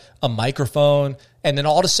camera, a microphone, and then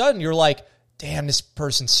all of a sudden you're like, damn, this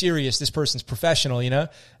person's serious, this person's professional, you know,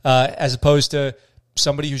 as opposed to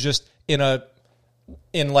somebody who's just like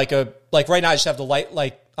right now I just have the light,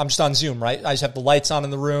 like I'm just on Zoom, right? I just have the lights on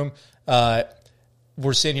in the room.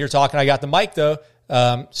 We're sitting here talking. I got the mic though,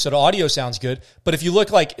 so the audio sounds good. But if you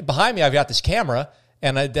look like behind me, I've got this camera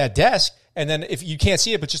and that desk. And then if you can't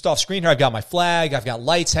see it, but just off screen here, I've got my flag, I've got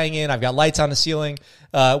lights hanging, I've got lights on the ceiling.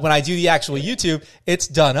 When I do the actual YouTube, it's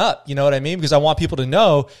done up. You know what I mean? Because I want people to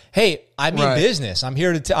know, hey, I'm in business. I'm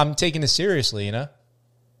here I'm taking this seriously, you know?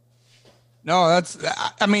 No,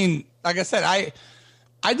 I mean, like I said,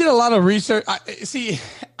 I did a lot of research. I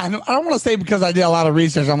don't want to say because I did a lot of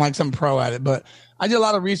research, I'm like some pro at it, but I did a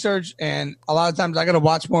lot of research, and a lot of times I got to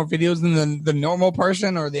watch more videos than the normal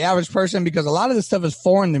person or the average person, because a lot of this stuff is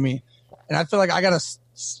foreign to me. And I feel like I got to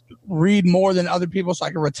read more than other people so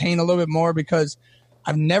I can retain a little bit more, because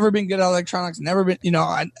I've never been good at electronics, never been,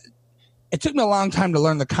 it took me a long time to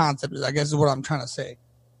learn the concept, I guess is what I'm trying to say.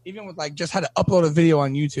 Even with like just how to upload a video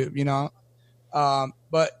on YouTube,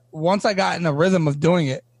 but once I got in the rhythm of doing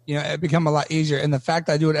it, it became a lot easier. And the fact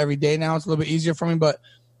that I do it every day now, it's a little bit easier for me. But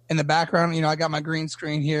in the background, I got my green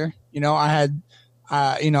screen here.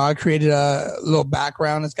 I created a little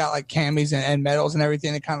background. It's got like camis and medals and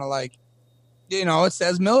everything. It kind of like, it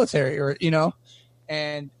says military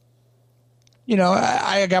and,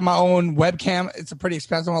 I got my own webcam. It's a pretty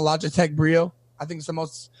expensive one, Logitech Brio. I think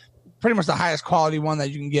it's pretty much the highest quality one that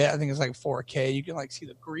you can get. I think it's like 4K. You can like see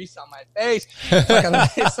the grease on my face.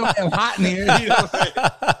 It's so damn hot in here.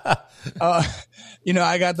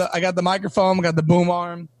 I got the microphone, I got the boom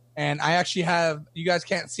arm, and I actually have, you guys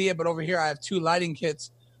can't see it, but over here I have 2 lighting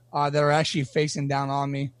kits that are actually facing down on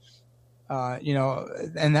me.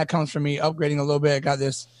 And that comes from me upgrading a little bit. I got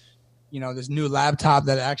this, this new laptop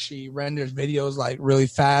that actually renders videos like really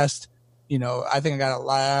fast. I think I got it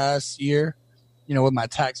last year, with my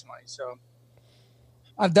tax money. So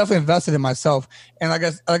I've definitely invested in myself. And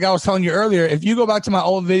like I was telling you earlier, if you go back to my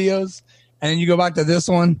old videos and then you go back to this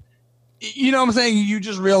one, what I'm saying? You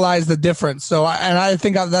just realize the difference. So, I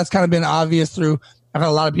think that's kind of been obvious through, I've had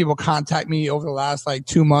a lot of people contact me over the last like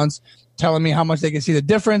 2 months telling me how much they can see the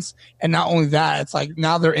difference. And not only that, it's like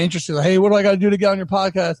now they're interested. Like, hey, what do I got to do to get on your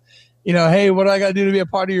podcast? Hey, what do I got to do to be a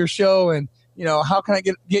part of your show? And, how can I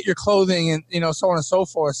get your clothing and, so on and so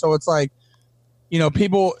forth. So it's like,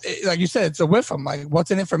 people, like you said, it's a whiff them. Like,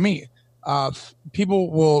 what's in it for me?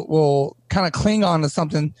 People will kind of cling on to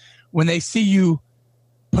something when they see you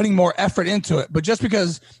putting more effort into it. But just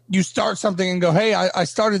because you start something and go, hey, I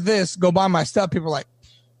started this, go buy my stuff, people are like,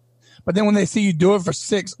 but then when they see you do it for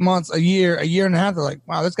 6 months, a year and a half, they're like,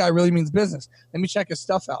 wow, this guy really means business. Let me check his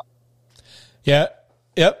stuff out. Yeah.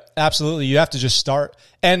 Yep. Absolutely. You have to just start.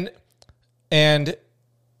 And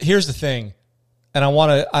here's the thing. And I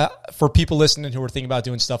want to, for people listening who are thinking about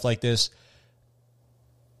doing stuff like this,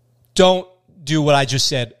 don't do what I just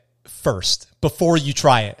said first before you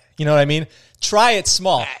try it. You know what I mean? Try it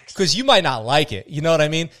small, because you might not like it. You know what I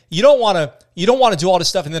mean? You don't want to do all this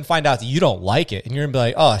stuff and then find out that you don't like it. And you're going to be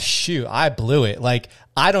like, oh, shoot, I blew it. Like,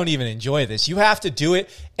 I don't even enjoy this. You have to do it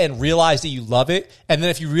and realize that you love it. And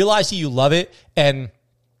then if you realize that you love it and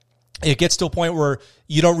it gets to a point where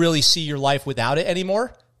you don't really see your life without it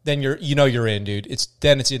anymore, then you're in, dude. It's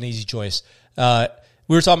an easy choice. We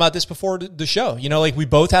were talking about this before the show. Like we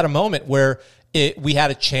both had a moment where we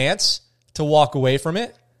had a chance to walk away from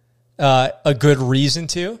it, a good reason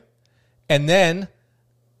to, and then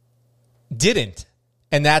didn't.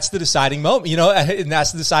 And that's the deciding moment, and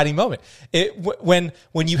that's the deciding moment.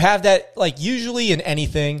 When you have that, like usually in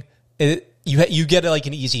anything, you get like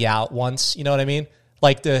an easy out once, you know what I mean?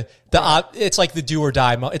 Like it's like the do or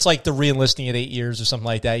die. It's like the re-enlisting at 8 years or something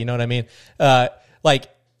like that. You know what I mean? Like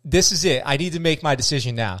this is it. I need to make my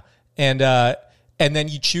decision now. And then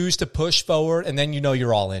you choose to push forward, and then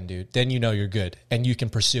you're all in, dude. Then you're good, and you can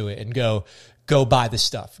pursue it and go buy the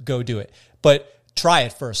stuff, go do it. But try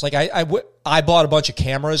it first. Like I bought a bunch of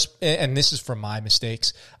cameras, and this is from my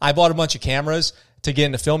mistakes. I bought a bunch of cameras to get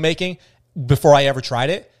into filmmaking before I ever tried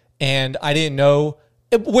it, and I didn't know.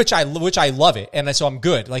 Which I love it, and so I'm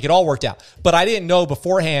good. Like it all worked out, but I didn't know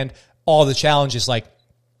beforehand all the challenges. Like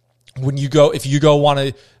if you go want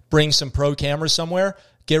to bring some pro cameras somewhere,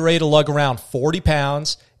 get ready to lug around 40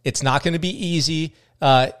 pounds. It's not going to be easy.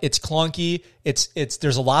 It's clunky.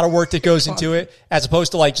 There's a lot of work that goes into it, as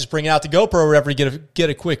opposed to like just bring out the GoPro or whatever to get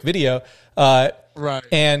a quick video. Right.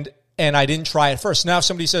 And I didn't try it first. Now if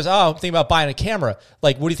somebody says, "Oh, I'm thinking about buying a camera,"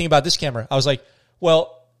 like, what do you think about this camera? I was like,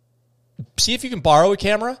 well, see if you can borrow a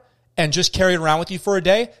camera and just carry it around with you for a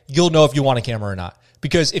day. You'll know if you want a camera or not.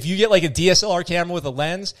 Because if you get like a DSLR camera with a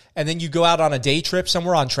lens and then you go out on a day trip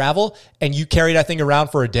somewhere on travel and you carry that thing around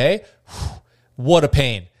for a day, what a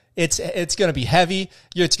pain. It's going to be heavy.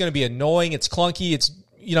 It's going to be annoying. It's clunky. It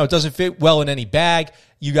doesn't fit well in any bag.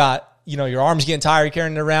 You got, your arms getting tired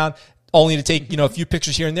carrying it around, only to take, a few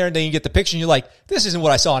pictures here and there. And then you get the picture and you're like, this isn't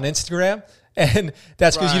what I saw on Instagram. And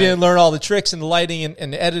that's because you didn't learn all the tricks and the lighting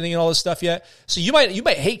and the editing and all this stuff yet. So you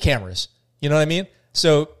might hate cameras. You know what I mean?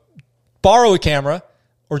 So borrow a camera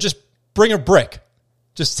or just bring a brick.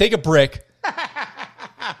 Just take a brick.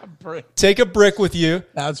 Take a brick with you.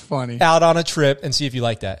 That's funny. Out on a trip and see if you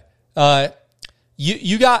like that.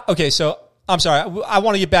 Okay, so I'm sorry. I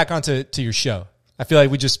want to get back onto your show. I feel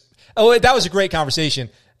like we just, that was a great conversation.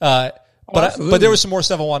 But there was some more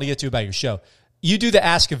stuff I wanted to get to about your show. You do the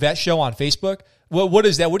Ask a Vet show on Facebook. What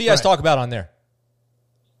is that? What do you guys talk about on there?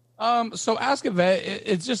 So Ask a Vet,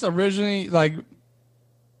 it's just originally it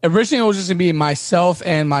was just gonna be myself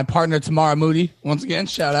and my partner Tamara Moody. Once again,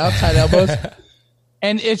 shout out Tight Elbows.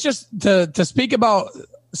 And it's just to speak about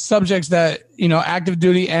subjects that, active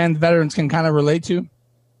duty and veterans can kind of relate to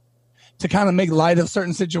kind of make light of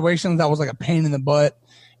certain situations that was like a pain in the butt,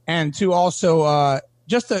 and to also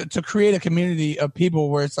just to create a community of people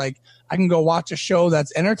where it's like I can go watch a show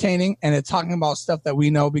that's entertaining and it's talking about stuff that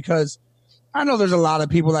we know, because I know there's a lot of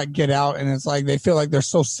people that get out and it's like they feel like they're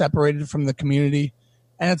so separated from the community,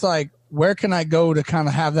 and it's like, where can I go to kind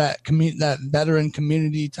of have that that veteran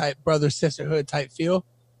community type, brother sisterhood type feel?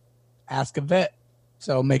 Ask a Vet.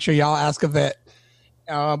 So make sure y'all ask a vet.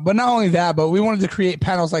 But not only that, but we wanted to create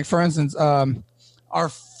panels. Like, for instance, our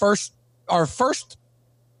first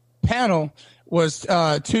panel was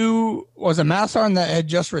a mass sergeant that had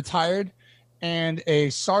just retired and a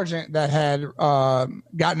sergeant that had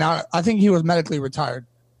gotten out. I think he was medically retired,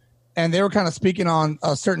 and they were kind of speaking on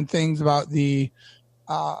certain things about the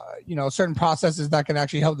certain processes that can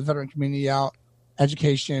actually help the veteran community out,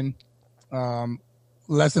 education,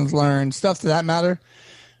 lessons learned, stuff to that matter.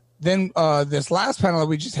 Then this last panel that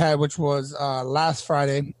we just had, which was last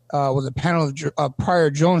Friday, was a panel of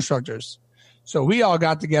prior drill instructors. So we all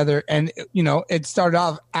got together, and it started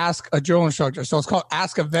off Ask a Drill Instructor. So it's called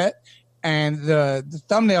Ask a Vet, and the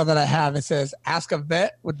thumbnail that I have, it says Ask a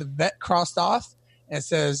Vet with the vet crossed off, and it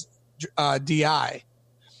says DI.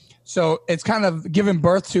 So it's kind of giving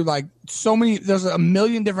birth to like so many. There's a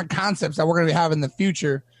million different concepts that we're going to have in the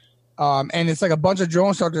future, and it's like a bunch of drill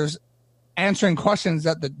instructors answering questions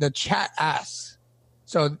that the chat asks.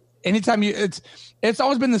 So anytime it's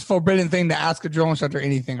always been this forbidden thing to ask a drill instructor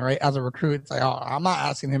anything, right? As a recruit, it's like, oh, I'm not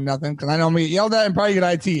asking him nothing because I know I'm gonna get yelled at and probably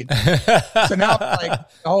get IT'd. So now, like,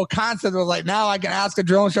 the whole concept was like, now I can ask a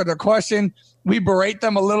drill instructor a question. We berate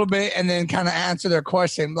them a little bit and then kind of answer their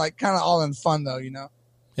question, like kind of all in fun though,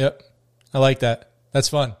 Yep, I like that. That's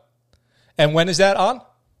fun. And when is that on?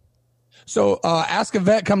 So Ask a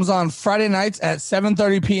Vet comes on Friday nights at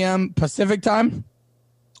 7:30 p.m. Pacific time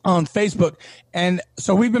on Facebook. And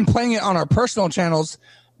so we've been playing it on our personal channels.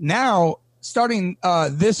 Now, starting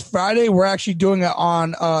this Friday, we're actually doing it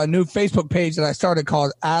on a new Facebook page that I started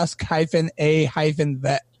called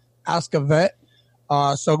Ask-a-Vet. Ask a Vet.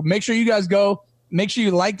 So make sure you guys go. Make sure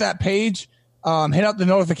you like that page. Hit up the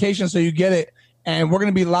notification so you get it. And we're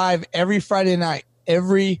going to be live every Friday night.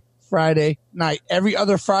 Every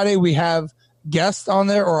other Friday we have guests on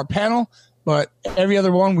there or a panel, but every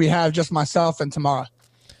other one we have just myself and Tamara.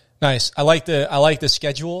 Nice. I like the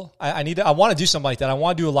schedule. I want to do something like that. I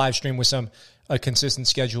want to do a live stream with a consistent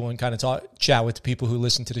schedule and kind of chat with the people who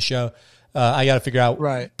listen to the show. I got to figure out,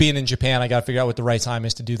 being in Japan, I got to figure out what the right time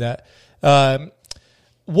is to do that.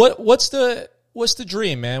 What's the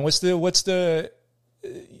dream, man? What's the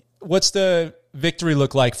victory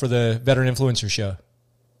look like for the Veteran Influencer Show?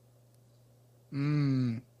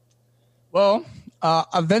 Well,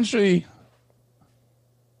 eventually,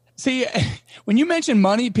 see, when you mention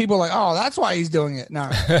money, people are like, oh, that's why he's doing it. No,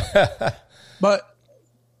 but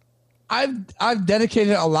I've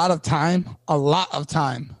dedicated a lot of time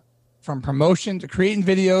from promotion to creating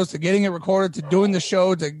videos to getting it recorded to doing the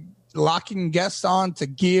show to locking guests on to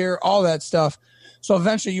gear, all that stuff. So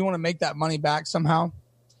eventually you want to make that money back somehow.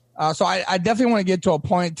 So I definitely want to get to a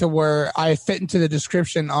point to where I fit into the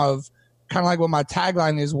description of kind of like what my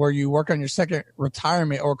tagline is, where you work on your second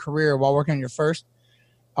retirement or career while working on your first.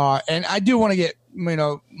 And I do want to get,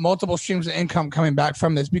 multiple streams of income coming back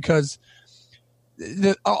from this, because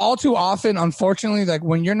all too often, unfortunately, like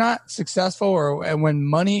when you're not successful or when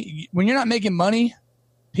you're not making money,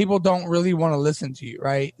 people don't really want to listen to you,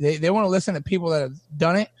 right? They want to listen to people that have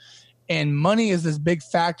done it. And money is this big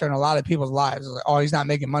factor in a lot of people's lives. Like, oh, he's not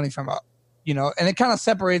making money from and it kind of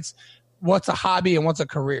separates what's a hobby and what's a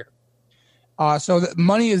career. So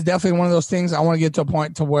money is definitely one of those things. I want to get to a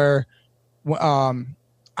point to where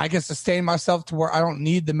I can sustain myself to where I don't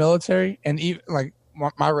need the military, and even like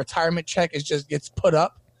my retirement check gets put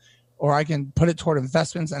up, or I can put it toward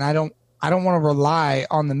investments. And I don't want to rely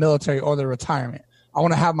on the military or the retirement. I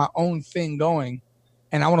want to have my own thing going,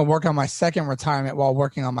 and I want to work on my second retirement while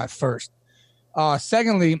working on my first.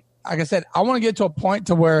 Secondly, like I said, I want to get to a point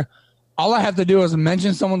to where all I have to do is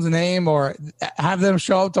mention someone's name or have them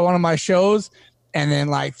show up to one of my shows, and then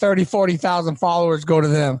like 30, 40,000 followers go to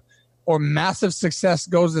them, or massive success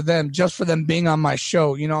goes to them just for them being on my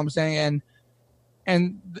show. You know what I'm saying?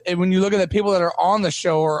 And when you look at the people that are on the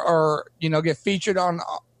show or get featured on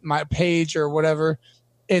my page or whatever,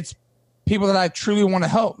 it's people that I truly want to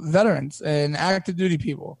help, veterans and active duty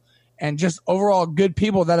people, and just overall good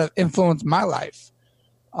people that have influenced my life.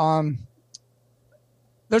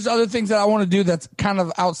 There's other things that I want to do that's kind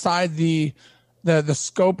of outside the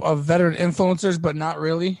scope of veteran influencers, but not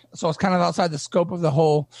really. So it's kind of outside the scope of the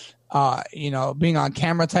whole, being on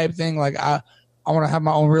camera type thing. Like I want to have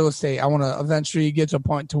my own real estate. I want to eventually get to a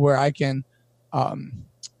point to where I can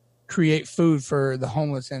create food for the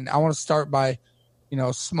homeless. And I want to start by,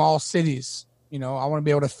 small cities. I want to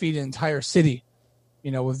be able to feed an entire city,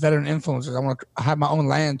 with veteran influencers. I want to have my own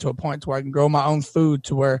land to a point to where I can grow my own food,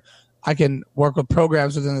 to where I can work with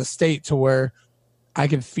programs within the state to where I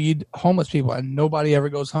can feed homeless people and nobody ever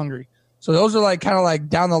goes hungry. So those are kind of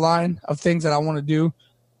down the line of things that I want to do.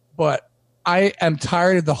 But I am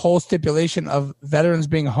tired of the whole stipulation of veterans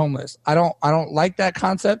being homeless. I don't like that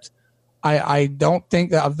concept. I don't think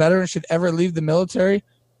that a veteran should ever leave the military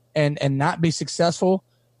and not be successful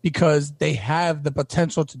because they have the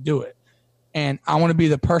potential to do it. And I want to be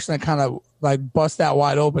the person that kind of bust that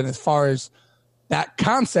wide open as far as that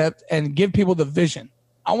concept and give people the vision.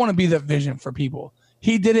 I want to be the vision for people.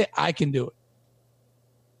 He did it. I can do it.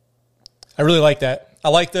 I really like that. I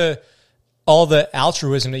like all the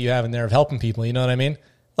altruism that you have in there of helping people. You know what I mean?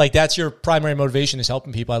 That's your primary motivation is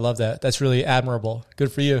helping people. I love that. That's really admirable.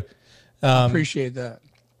 Good for you. I appreciate that.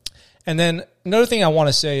 And then another thing I want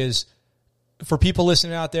to say is for people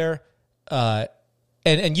listening out there,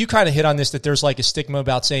 and you kind of hit on this, that there's a stigma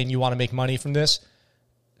about saying you want to make money from this.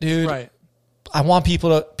 Dude, right. I want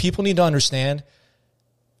people need to understand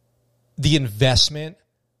the investment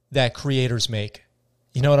that creators make.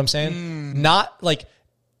 You know what I'm saying? Not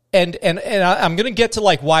and I'm going to get to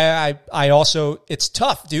why I also, it's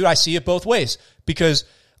tough, dude. I see it both ways because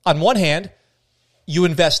on one hand, you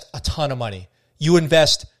invest a ton of money. You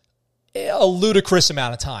invest a ludicrous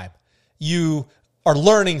amount of time. You are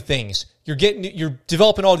learning things. You're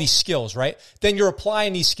developing all these skills, right? Then you're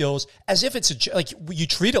applying these skills as if it's you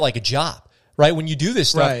treat it like a job, right? When you do this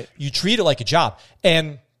stuff, right, you treat it like a job.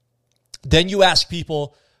 And then you ask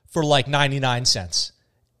people for 99 cents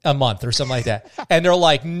a month or something like that. And they're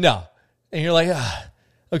like, no. And you're like,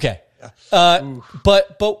 okay.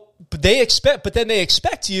 But they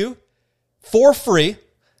expect you for free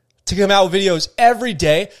to come out with videos every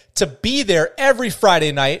day, to be there every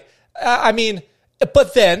Friday night.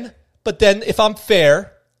 But then if I'm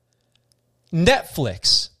fair,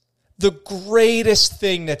 Netflix, the greatest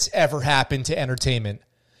thing that's ever happened to entertainment,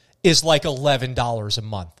 is $11 a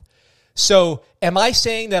month. So am I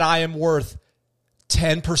saying that I am worth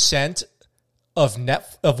 10% of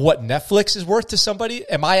what Netflix is worth to somebody?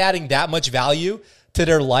 Am I adding that much value to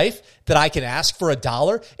their life that I can ask for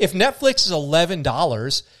 $1? If Netflix is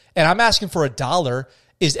 $11 and I'm asking for $1,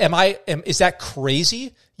 is that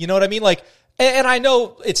crazy? You know what I mean? And I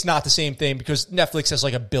know it's not the same thing because Netflix has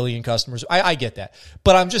 1 billion customers. I get that.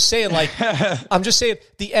 But I'm just saying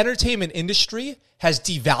the entertainment industry has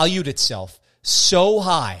devalued itself so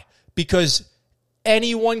high because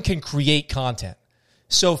anyone can create content.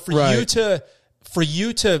 So for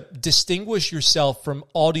you to distinguish yourself from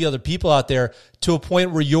all the other people out there to a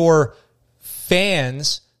point where your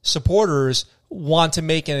fans, supporters want to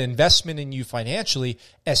make an investment in you financially,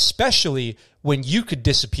 especially when you could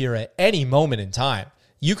disappear at any moment in time.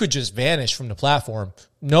 You could just vanish from the platform.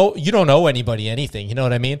 No, you don't owe anybody anything. You know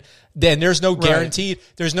what I mean? Then there's no guarantee.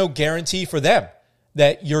 Right. There's no guarantee for them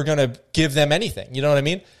that you're going to give them anything. You know what I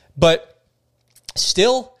mean? But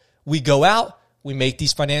still, we go out, we make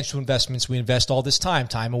these financial investments. We invest all this time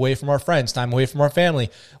away from our friends, time away from our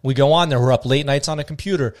family. We go on there. We're up late nights on a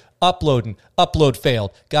computer, uploading. Upload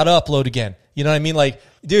failed. Got to upload again. You know what I mean?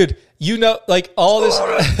 Dude, all this.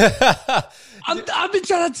 I've been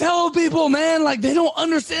trying to tell people, man, they don't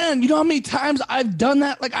understand. You know how many times I've done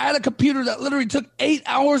that? I had a computer that literally took 8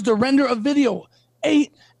 hours to render a video.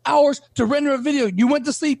 8 hours to render a video. You went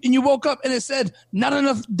to sleep and you woke up and it said, not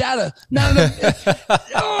enough data. Not enough.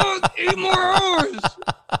 8 more hours.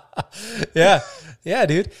 Yeah,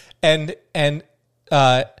 dude. And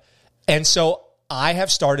so I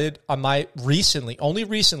have started on only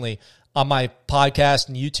recently, on my podcast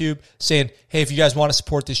and YouTube saying, hey, if you guys want to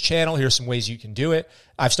support this channel, here's some ways you can do it.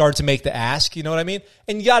 I've started to make the ask, you know what I mean?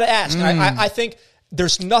 And you got to ask. I think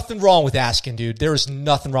there's nothing wrong with asking, dude. There is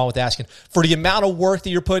nothing wrong with asking. For the amount of work that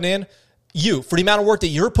you're putting in, for the amount of work that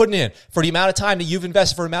you're putting in, for the amount of time that you've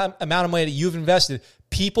invested, for the amount of money that you've invested,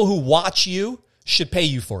 people who watch you should pay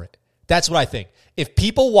you for it. That's what I think. If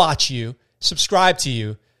people watch you, subscribe to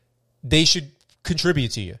you, they should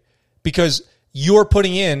contribute to you because you're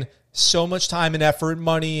putting in so much time and effort,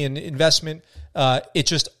 money and investment.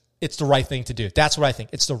 it's the right thing to do. That's what I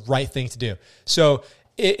think. It's the right thing to do. So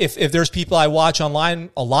if there's people I watch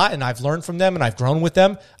online a lot and I've learned from them and I've grown with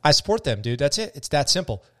them, I support them, dude. That's it. It's that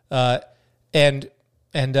simple. And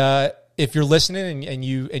if you're listening and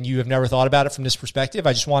you have never thought about it from this perspective,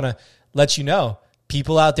 I just want to let you know,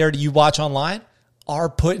 people out there that you watch online are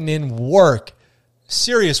putting in work,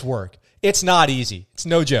 serious work. It's not easy. It's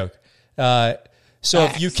no joke. So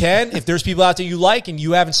if you can, if there's people out there you like and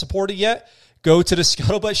you haven't supported yet, go to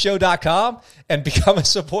thescuttlebuttshow.com and become a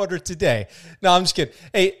supporter today. No, I'm just kidding.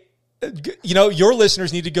 Hey, your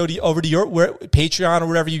listeners need to go over to your Patreon or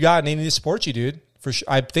whatever you got, and they need to support you, dude. For sure.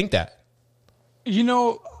 I think that.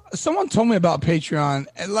 Someone told me about Patreon.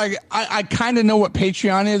 Like, I kind of know what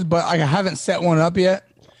Patreon is, but I haven't set one up yet.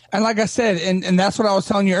 And like I said, and that's what I was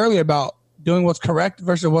telling you earlier about doing what's correct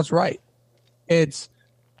versus what's right. It's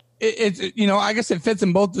I guess it fits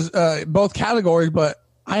in both categories, but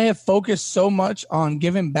I have focused so much on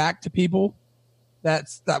giving back to people that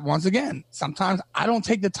once again, sometimes I don't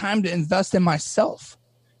take the time to invest in myself,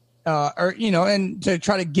 and to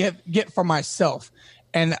try to get for myself.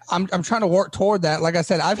 And I'm trying to work toward that. Like I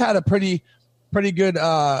said, I've had a pretty good,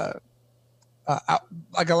 like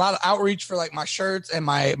a lot of outreach for like my shirts and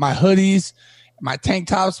my hoodies, my tank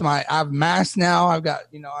tops, I have masks now. I've got,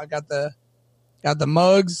 I got the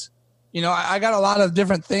mugs. I got a lot of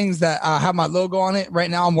different things that have my logo on it. Right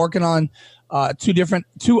now I'm working on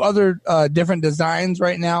two other different designs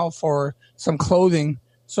right now for some clothing.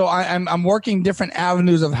 So I'm working different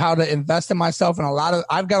avenues of how to invest in myself, and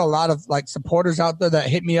I've got a lot of like supporters out there that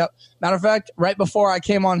hit me up. Matter of fact, right before I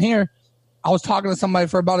came on here, I was talking to somebody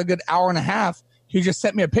for about a good hour and a half. He just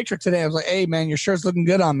sent me a picture today. I was like, "Hey man, your shirt's looking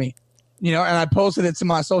good on me," and I posted it to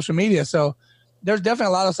my social media. So there's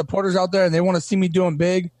definitely a lot of supporters out there, and they want to see me doing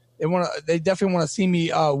big. They definitely want to see me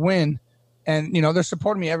win, and they're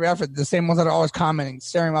supporting me every effort. The same ones that are always commenting,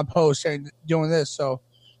 sharing my posts, doing this. So.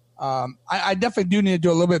 I definitely do need to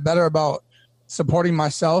do a little bit better about supporting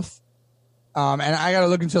myself. And I got to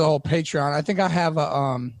look into the whole Patreon. I think I have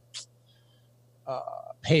a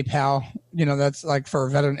PayPal, that's like for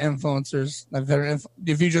veteran influencers.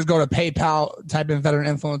 If you just go to PayPal, type in veteran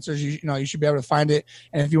influencers, you should be able to find it.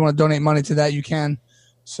 And if you want to donate money to that, you can.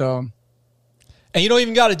 So. And you don't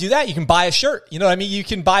even got to do that. You can buy a shirt. You know what I mean? You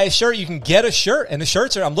can buy a shirt. You can get a shirt. And the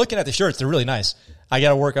shirts I'm looking at the shirts. They're really nice. I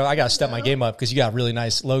got to step my game up because you got a really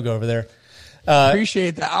nice logo over there.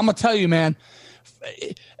 Appreciate that. I'm going to tell you, man.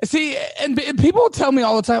 See, and people tell me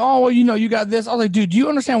all the time, oh, well, you got this. I was like, dude, do you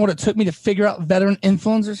understand what it took me to figure out veteran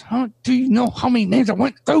influencers? Do you know how many names I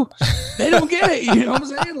went through? They don't get it. You know what I'm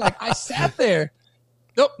saying? Like, I sat there.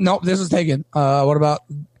 Nope, this was taken. What about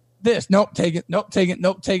this? Nope, taken. Nope, taken.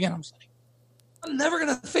 Nope, taken. I'm just like, I'm never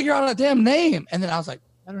going to figure out a damn name. And then I was like,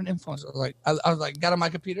 veteran influencer. I was like, got on my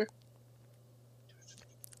computer.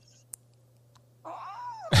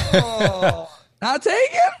 Oh, not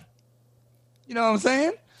taken. You know what I'm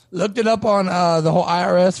saying? Looked it up on the whole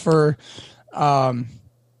IRS for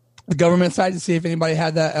the government site to see if anybody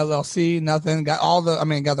had that LLC. Nothing. Got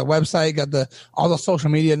the website, got all the social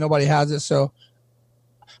media. Nobody has it. So,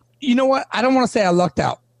 you know what? I don't want to say I lucked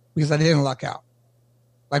out because I didn't luck out.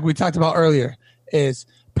 Like we talked about earlier, is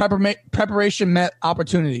preparation met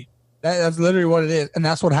opportunity. That's literally what it is, and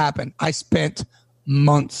that's what happened. I spent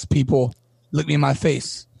months. People look me in my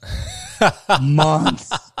face.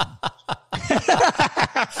 Months.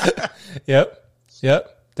 Yep.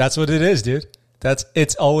 That's what it is, dude.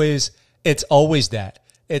 It's always that.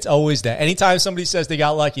 It's always that. Anytime somebody says they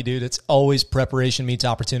got lucky, dude, it's always preparation meets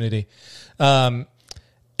opportunity. And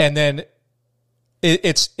then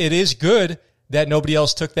it is good that nobody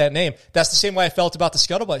else took that name. That's the same way I felt about the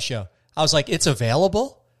Scuttlebutt Show. I was like, it's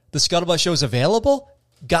available. The Scuttlebutt Show is available.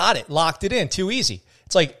 Got it. Locked it in. Too easy.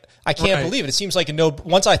 It's like, I can't believe it. It seems like a no.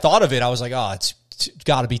 Once I thought of it, I was like, oh, it's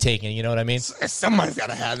got to be taken. You know what I mean? Somebody's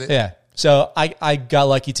got to have it. Yeah. So I got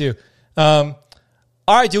lucky too. All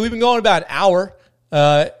right, dude. We've been going about an hour.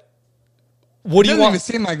 What do you want? It doesn't even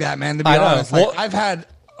seem like that, man. To be honest, like, I've had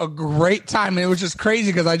a great time, and it was just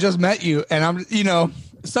crazy because I just met you, and I'm,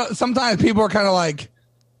 so sometimes people are kind of like,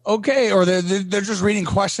 okay, or they're just reading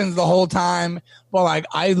questions the whole time. But like,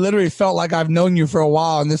 I literally felt like I've known you for a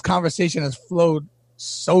while, and this conversation has flowed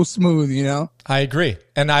so smooth, I agree.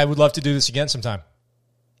 And I would love to do this again sometime.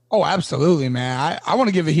 Oh, absolutely, man. I want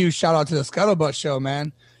to give a huge shout out to the Scuttlebutt Show,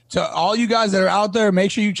 man. To all you guys that are out there, make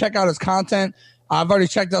sure you check out his content. I've already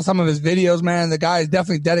checked out some of his videos, man. The guy is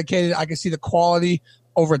definitely dedicated. I can see the quality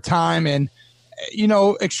over time and,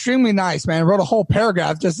 extremely nice, man. Wrote a whole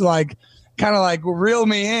paragraph just like kind of like reel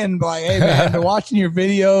me in, like, hey, man, I've been watching your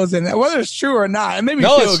videos, and whether it's true or not, it made me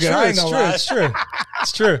feel good. It's true.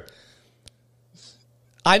 It's true.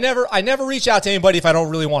 I never reach out to anybody if I don't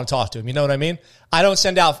really want to talk to them. You know what I mean? I don't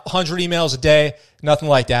send out 100 emails a day, nothing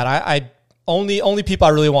like that. I only people I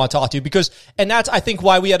really want to talk to because, and that's, I think,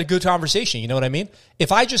 why we had a good conversation. You know what I mean?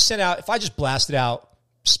 If I just blasted out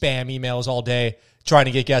spam emails all day trying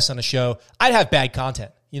to get guests on the show, I'd have bad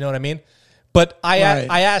content. You know what I mean? But I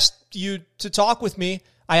asked you to talk with me.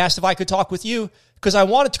 I asked if I could talk with you because I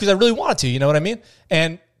really wanted to. You know what I mean?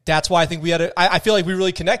 And that's why I think I feel like we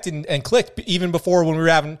really connected and clicked even before when we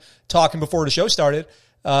were talking before the show started,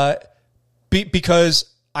 because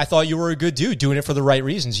I thought you were a good dude doing it for the right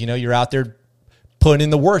reasons. You know, you're out there putting in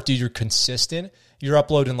the work, dude. You're consistent. You're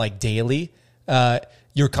uploading like daily.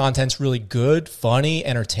 Your content's really good, funny,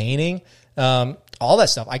 entertaining, all that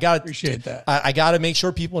stuff. I appreciate that. I got to make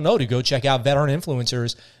sure people know to go check out Veteran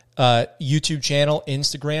Influencers YouTube channel,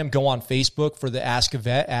 Instagram, go on Facebook for the Ask a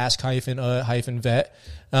Vet, ask-vet,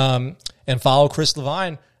 and follow Chris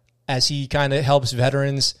Levine as he kind of helps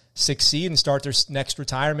veterans succeed and start their next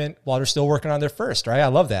retirement while they're still working on their first, right? I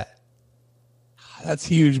love that. That's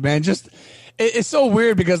huge, man. Just, it's so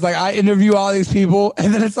weird because like I interview all these people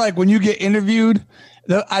and then it's like when you get interviewed,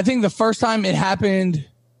 I think the first time it happened,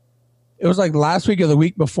 it was like last week or the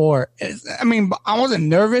week before. I wasn't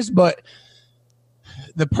nervous, but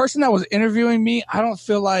the person that was interviewing me, I don't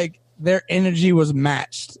feel like their energy was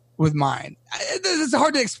matched with mine. It's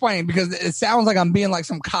hard to explain because it sounds like I'm being like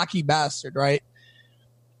some cocky bastard, right?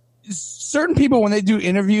 Certain people, when they do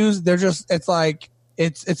interviews, they're just, it's like,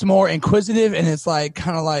 it's more inquisitive and it's like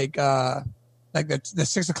kind of like the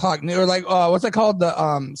 6 o'clock news or like, what's it called?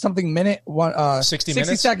 The something minute, 60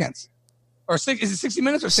 minutes? Seconds. Or is it 60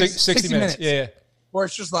 minutes or 60 minutes? Yeah. Where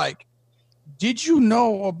it's just like, did you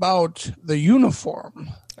know about the uniform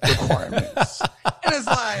requirements? And it's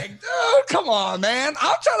like, dude, come on, man.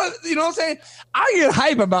 I'm trying to, you know what I'm saying? I get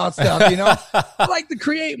hype about stuff, you know? I like to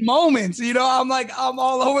create moments, you know? I'm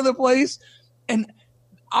all over the place. And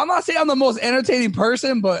I'm not saying I'm the most entertaining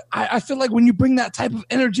person, but I feel like when you bring that type of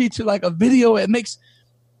energy to like a video, it makes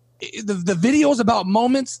the video is about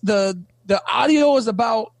moments. The audio is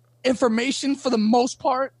about information for the most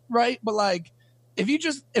part, right? But like, if we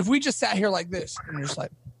just sat here like this and you're just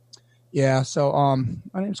like, yeah, so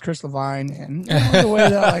my name's Chris Levine, and you know, the way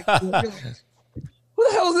that like, who the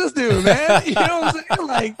hell is this dude, man? You know what I'm saying?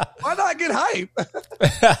 Like, why not get hype?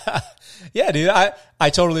 Yeah, dude, I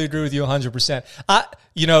totally agree with you 100%. I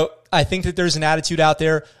think that there's an attitude out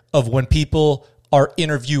there of when people are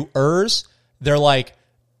interviewers, they're like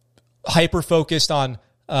hyper focused on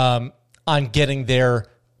getting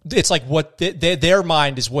it's like what their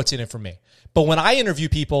mind is what's in it for me. But when I interview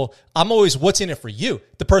people, I'm always what's in it for you,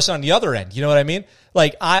 the person on the other end. You know what I mean?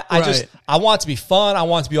 Like I want it to be fun. I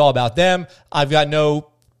want it to be all about them. I've got no,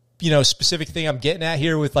 specific thing I'm getting at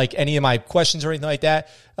here with like any of my questions or anything like that.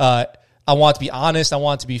 I want it to be honest. I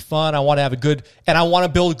want it to be fun. I want to have and I want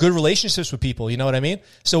to build good relationships with people. You know what I mean?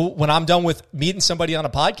 So when I'm done with meeting somebody on a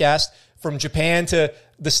podcast from Japan to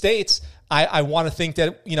the States, I want to think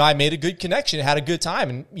that, I made a good connection, had a good time,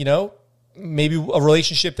 and, maybe a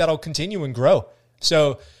relationship that'll continue and grow.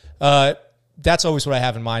 So that's always what I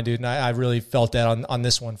have in mind, dude. And I really felt that on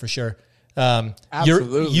this one for sure.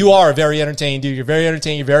 Absolutely. You are very entertaining, dude. You're very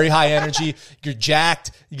entertaining. You're very high energy. You're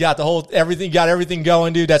jacked. You got everything. You got everything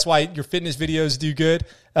going, dude. That's why your fitness videos do good.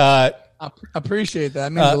 I appreciate that.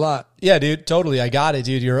 It means a lot. Yeah, dude. Totally. I got it,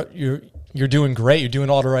 dude. You're doing great. You're doing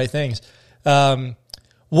all the right things.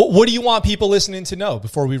 What do you want people listening to know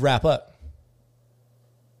before we wrap up?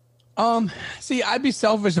 See, I'd be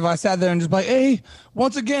selfish if I sat there and just like, hey,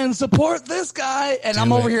 once again, support this guy. And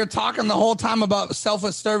I'm over here talking the whole time about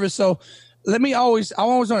selfless service. So I always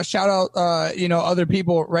want to shout out, other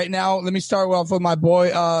people right now. Let me start off with my boy,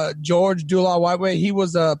 George Dulaw Whiteway. He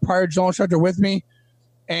was a prior drill instructor with me.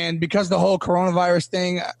 And because the whole coronavirus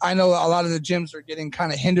thing, I know a lot of the gyms are getting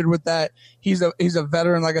kind of hindered with that. He's a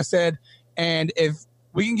veteran, like I said. And if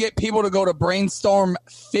we can get people to go to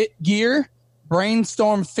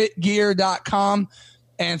brainstormfitgear.com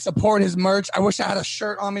and support his merch. I wish I had a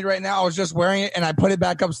shirt on me right now. I was just wearing it and I put it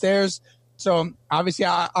back upstairs. So obviously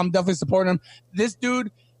I'm definitely supporting him. This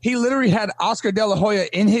dude, he literally had Oscar De La Hoya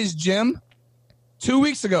in his gym 2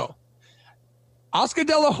 weeks ago. Oscar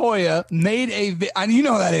De La Hoya made and you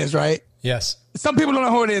know who that is, right? Yes. Some people don't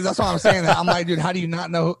know who it is. That's why I'm saying that. I'm like, dude, how do you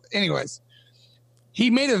not know? Anyways, he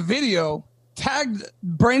made a video, tagged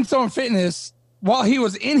Brainstorm Fitness while he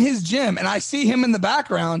was in his gym, and I see him in the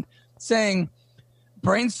background saying,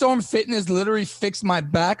 Brainstorm Fitness literally fixed my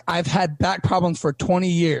back. I've had back problems for 20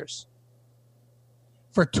 years.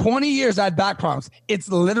 For 20 years, I had back problems. It's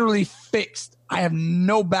literally fixed. I have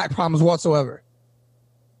no back problems whatsoever.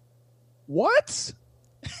 What?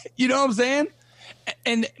 You know what I'm saying?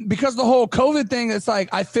 And because the whole COVID thing, it's like,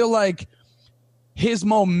 I feel like his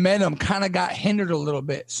momentum kind of got hindered a little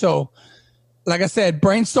bit. So like I said,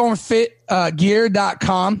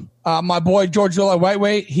 brainstormfitgear.com. My boy, George Zola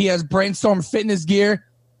Whiteway, he has Brainstorm Fitness Gear.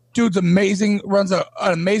 Dude's amazing, runs an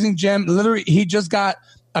amazing gym. Literally, he just got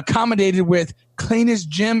accommodated with cleanest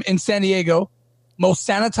gym in San Diego, most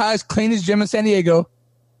sanitized, cleanest gym in San Diego.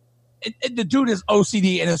 The dude is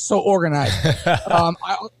OCD and is so organized.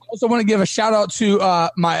 I also want to give a shout out to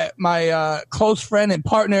my close friend and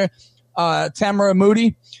partner, Tamara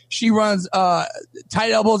Moody. She runs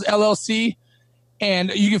Tight Elbows LLC,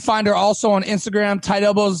 and you can find her also on Instagram, Tight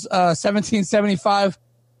Elbows 1775.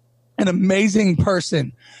 An amazing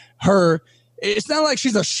person. It's not like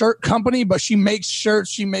she's a shirt company, but she makes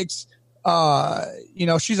shirts. She makes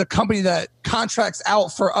she's a company that contracts out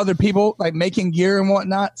for other people, like making gear and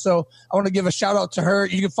whatnot. So I want to give a shout out to her.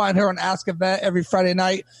 You can find her on Ask a Vet every Friday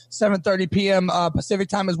night, 7:30 p.m. Pacific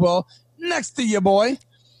time as well, next to your boy.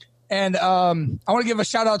 And I want to give a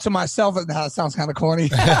shout out to myself. That sounds kind of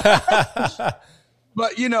corny.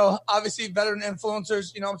 But, obviously veteran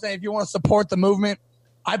influencers, you know what I'm saying? If you want to support the movement,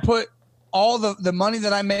 I put all the money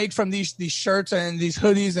that I make from these shirts and these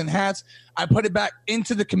hoodies and hats, I put it back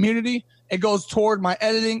into the community. It goes toward my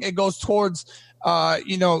editing. It goes towards,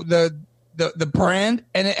 the brand,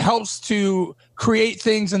 and it helps to create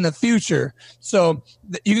things in the future. So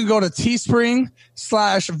you can go to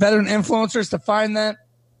Teespring/veteran influencers to find that.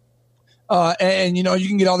 And you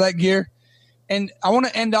can get all that gear. And I want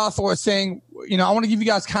to end off with saying, I want to give you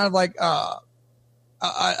guys kind of like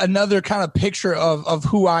another kind of picture of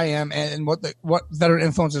who I am and what veteran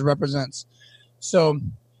influencers represents. So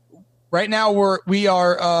right now we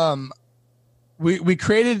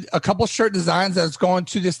created a couple shirt designs that's going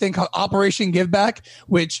to this thing called Operation Give Back,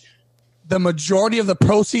 which the majority of the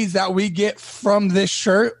proceeds that we get from this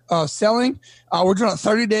shirt selling, we're doing a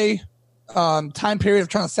 30-day time period of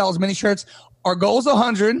trying to sell as many shirts. Our goal is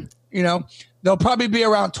 100. They'll probably be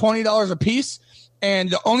around $20 a piece,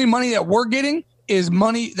 and the only money that we're getting is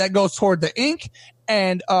money that goes toward the ink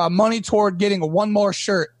and money toward getting one more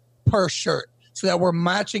shirt per shirt, so that we're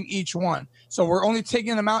matching each one. So we're only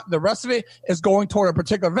taking them out. The rest of it is going toward a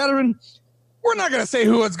particular veteran. We're not going to say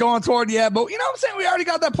who it's going toward yet, but you know what I'm saying? We already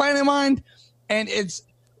got that plan in mind, and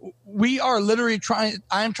we are literally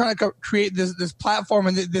I'm trying to create this platform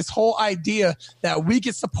and this whole idea that we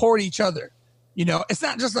can support each other. It's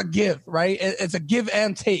not just a give, right? It's a give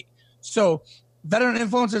and take. So veteran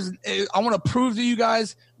influencers, I want to prove to you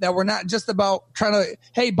guys that we're not just about trying to,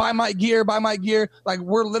 hey, buy my gear. Like,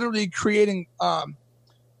 we're literally creating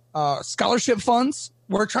scholarship funds.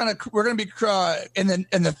 We're going to be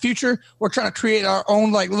in the future, we're trying to create our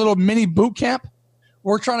own like little mini boot camp.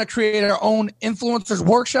 We're trying to create our own influencers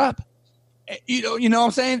workshop. You know what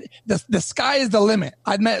I'm saying? The sky is the limit.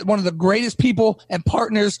 I've met one of the greatest people and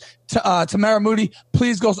partners, Tamara Moody.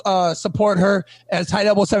 Please go support her at Tight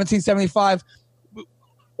Elbow 1775.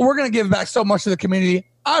 We're going to give back so much to the community.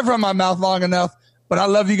 I've run my mouth long enough, but I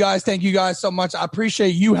love you guys. Thank you guys so much. I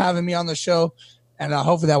appreciate you having me on the show, and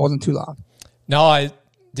hopefully that wasn't too long. No,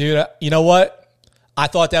 dude, you know what? I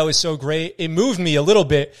thought that was so great. It moved me a little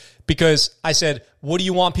bit because I said, what do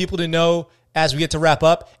you want people to know as we get to wrap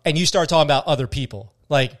up? And you start talking about other people.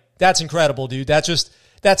 Like, that's incredible, dude. That's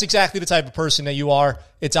exactly the type of person that you are.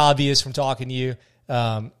 It's obvious from talking to you.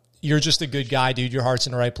 You're just a good guy, dude. Your heart's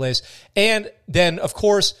in the right place. And then, of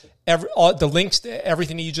course, the links to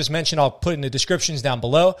everything that you just mentioned, I'll put in the descriptions down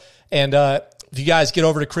below. And if you guys get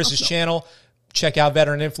over to Chris's channel, check out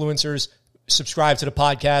Veteran Influencers, subscribe to the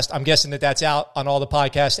podcast. I'm guessing that's out on all the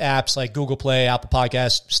podcast apps like Google Play, Apple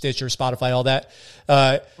Podcasts, Stitcher, Spotify, all that.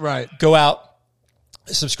 Right. Go out,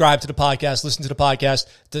 subscribe to the podcast, listen to the podcast,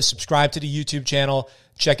 subscribe to the YouTube channel,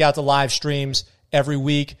 check out the live streams every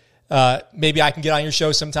week. Maybe I can get on your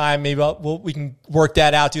show sometime. Maybe we can work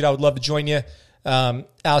that out, dude. I would love to join you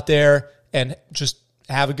out there and just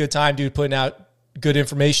have a good time, dude, putting out good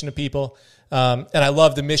information to people. And I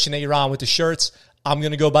love the mission that you're on with the shirts. I'm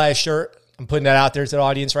going to go buy a shirt. I'm putting that out there to the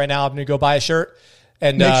audience right now. I'm going to go buy a shirt.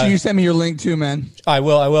 And make sure you send me your link too, man. I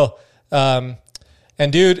will.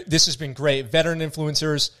 And dude, this has been great. Veteran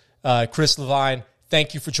Influencers, Chris Levine,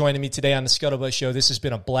 thank you for joining me today on the Scuttlebutt Show. This has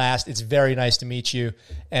been a blast. It's very nice to meet you.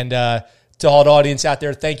 And to all the audience out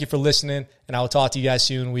there, thank you for listening. And I will talk to you guys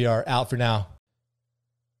soon. We are out for now.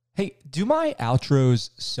 Hey, do my outros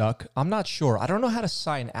suck? I'm not sure. I don't know how to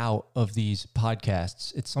sign out of these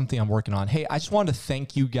podcasts. It's something I'm working on. Hey, I just wanted to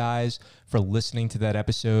thank you guys for listening to that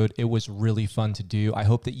episode. It was really fun to do. I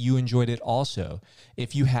hope that you enjoyed it also.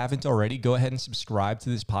 If you haven't already, go ahead and subscribe to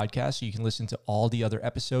this podcast so you can listen to all the other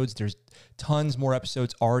episodes. There's tons more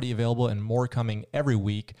episodes already available and more coming every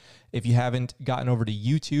week. If you haven't gotten over to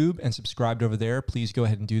YouTube and subscribed over there, please go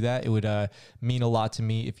ahead and do that. It would mean a lot to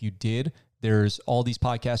me if you did. There's all these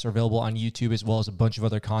podcasts are available on YouTube as well as a bunch of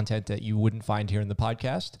other content that you wouldn't find here in the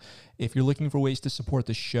podcast. If you're looking for ways to support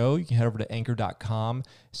the show, you can head over to anchor.com,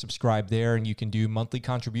 subscribe there, and you can do monthly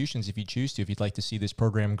contributions if you choose to. If you'd like to see this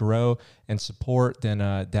program grow and support, then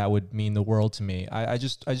that would mean the world to me. I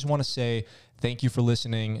just want to say thank you for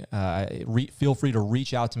listening. Feel free to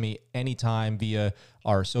reach out to me anytime via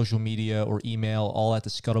our social media or email, all at The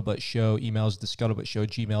Scuttlebutt Show. Emails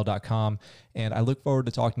thescuttlebuttshow@gmail.com. And I look forward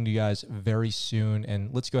to talking to you guys very soon.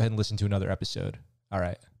 And let's go ahead and listen to another episode. All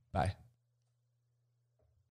right. Bye.